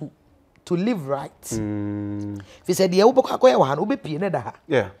people to live right if you said ye wo bokwa koye wa no be pie ne da ha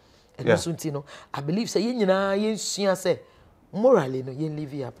and so no I believe say yen nyina yen sua say morally no yen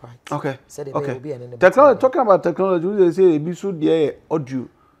live your part. Okay. Okay. Technology, talking about technology, we say be so there audio.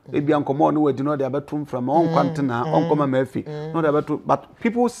 Ebi ankomo no we do no dey abetum from on kwantena on koma mafi no dey abetum, but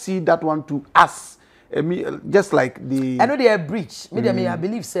people see that one to us just like the I know they are breach me I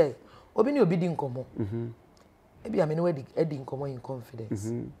believe say obi ni obi di nkomo ebi am no we di nkomo in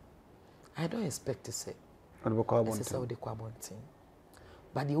confidence I don't expect to say on the carbon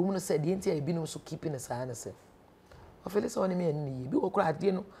but the woman said the entire ebi no so keeping us say ofele say on me ni bi okura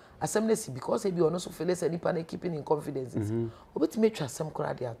ade no assembly because ebi ono so feel say nipa na keeping in confidence obeti me twa asem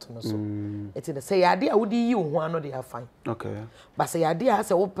kura de ato no so eti say ade a wodi yi ho ano de afan okay but say ade a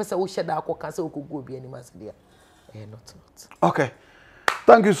say wo pese wo hye da akoka say okogu obi ani ma say dia not okay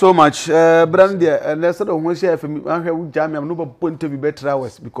thank you so much brand there and let's do one share fm an hwe wo jam am no ba ponte bi better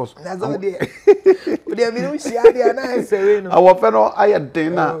hours because that's all there we dey me no share there na say we no our fe no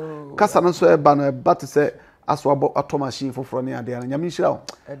ayeden na kasa no so e ba no but say aso auto machine for ne ade na nyame hira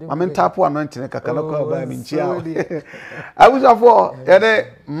Maame tapo anointing kaka na kwa ba mi nchia I wish for ede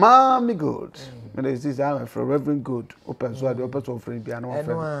Mami good me dey see am for Reverend good open so ade open so friend bia na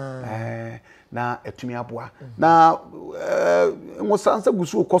friend na etumi aboa na mo sansa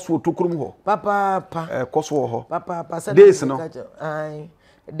gusu koso tokurum ho papa koso ho papa days no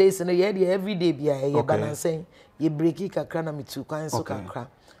days no ye dey every day bia ye balance ye breaki kakra na mitu kwan so kakra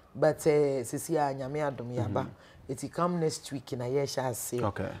but sisi a nyame adom yaba it come next week na ye sha say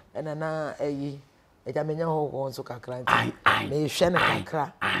and na ejamenya ho so kakra me hwe na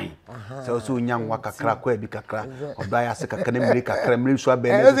kakra so nyanwa kakra kwa bi kakra oda ya se kakra mri kakra mri so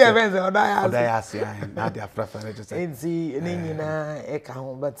abene oda ya se na dia frafa na just enzi nyina eka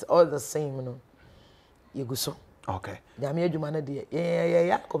ho but all the same no yeguso okay nyame adwuma na de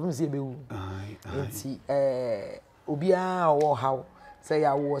ya kofim se bewu enzi obi a wo hawo say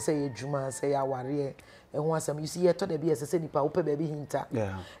ya wo say adwuma say ya ware ehun asam you see to da bi ese nipa wo pe ba bi hinta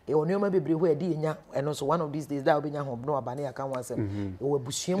e onioma bebre ho edi nya eno so one of these days da obenya ho no abane aka ho asam e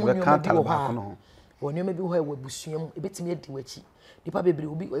wabusuam onioma bi wo ha onioma bi ho e wabusuam e betimi edi wachi nipa bebre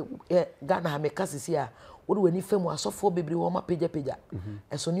obi Ghana ha meka sisi a wo de wani famu asofo bebre wo ma peja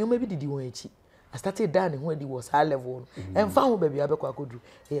eso onioma bi didi won achi I started down when it was high level and found baby abekwa akodu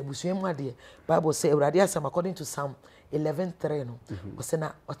e busuam ade Bible say urade asam according to Psalm 11:3 no wose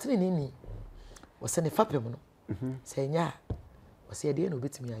na otene ni wose ne fapem no say nya wose ade na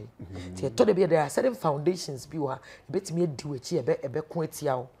obetimi aye ti to de be there are certain foundations bi wa obetimi adi wachi ebe ko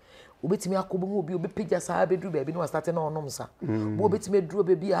atia wo obetimi akobo obi obepija saa bedru baby no start na onom sa bo obetimi duro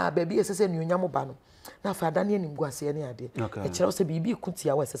baby esese nuonyam ba no na fa adane anim guase ne ade e kire se bibi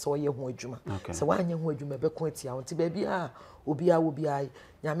kutia wa esese oye ho adwuma se wanye ho adwuma be ko atia wo ti baby obi a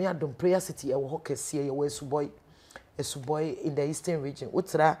nyame adom prayer city e wo ho kese ye wo esuboy in the eastern region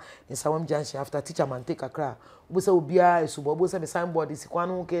utra in Sawam Junction after teacher man take akra obusa obi a esuboy obusa me signboard sikwa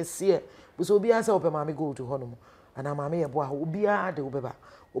no kese obusa obi a se ope Maame go to hono ana Maame Yeboah obi a de obeba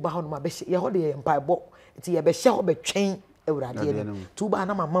oba hono ma be ye ho de mpaebo ti ye be hye ho be twen ewurade ni tuba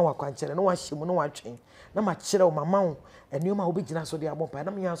na mama wa kwanchere no wa hyemu no wa twen na ma kire o mama wo enioma obi gina so de abompa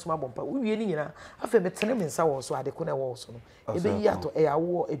na me yanso ma bompa uwie ni nyina afa me tene me nsa wo so ade ko na wo so no ebe yi ato e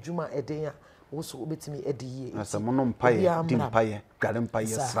awo adwuma eden a wo so obetimi ediye asamo no mpaye dimpaye garempaye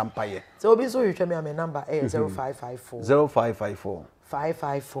srampaye so obi so hwehwe me am number 0554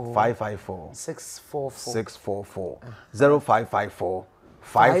 554 644 0554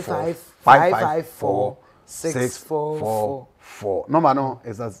 554 644 number no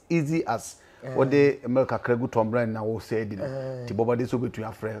is as easy as what the America Kregu Tombran na wo say di ti bobade so betu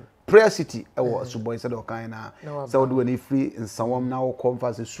afre prayer city e wo suboy said o kan na so do any free in someone na wo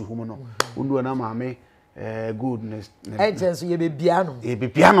conference suhum no undu na Maame goodness agents ye be biano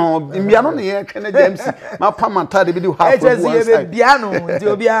biano ne ye kana James ma pamanta de bi do half agents ye be biano di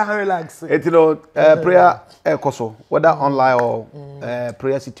obi a relax it no prayer koso whether online or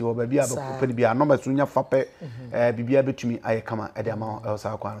prayer city or baby abekopedi bia number so nya fape bibia betumi aye kama e de ama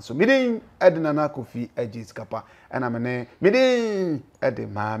elsa kwan so midin edina na Kofi agents kapa na me midin ede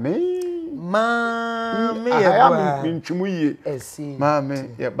Maame Yeboah ntwumu ye Maame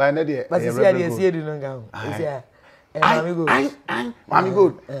ye ba na de esi edu no ngam esi Maame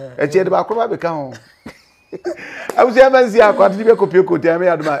good e che de ba akroba be kan ho I say man see akwat di be kopie koti am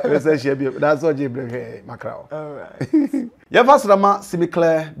ya duma research here be that's all GhPage Magraheb all right ya fasrama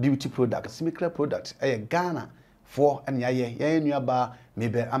C0llapsed beauty product C0llapsed product Ghana for and ye nuaba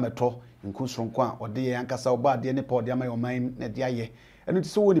mebe ameto nkusronko a ode ye ankasa oba de ne pod ya man ne de aye enu ti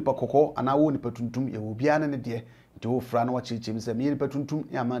so woni pa kokko ana wo ni patuntum ye wo bia ne de nti wo fra na wakyirikyim sɛ me nipa tuntum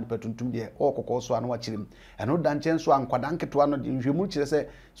ya ma nipa tuntum de o kokɔ so ana wakyirim ɛno da nkyɛn so ankwada nketewa no nhwɛmu kyerɛ sɛ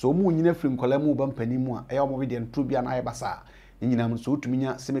so mu nyina firi nkwala mu ba mpani mu a ɛyɛ ɔmo bi de ntro bia na ayɛ basa nyinam so utumi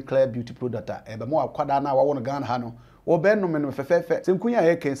nya semi-clear beauty product a ɛbɛ mo akwada na wawo no Ghana ha no wo bɛ no me no fɛfɛfɛ sɛ nkunya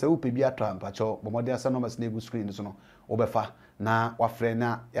yɛ kɛn sɛ wo pɛ bi atɔ ampakyɛw bɔmɔde asa numbers na egu screen so no wo bɛfa na wafrɛ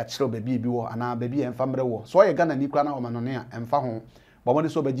na ya kyerɛw baabi bi wɔ ana baabi yɛ mfa mrɛ wɔ so ɔyɛ Ghana ni kura na ɔma no ne a ɛmfa ho bɔmɔde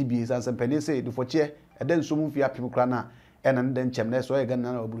so bɛgye bi sanse mpani sɛ dufɔkye ɛda nsom mfi apem kura na ɛna ne nkyɛm na so ɔyɛ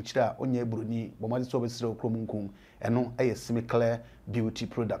Ghana na oburukyira a ɔnyɛ buroni bɔmɔde so bɛsrɛ okrom nkum ɛno ɛyɛ semi-clear beauty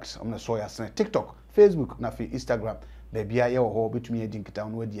products ɔmo so ɔyɛ asene TikTok, Facebook na fi Instagram baabi a yɛ wɔ hɔ betumi adi nkita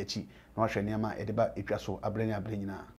no wadi akyi na wahwɛ nneɛma ɛde ba etwa so abrɛ nyina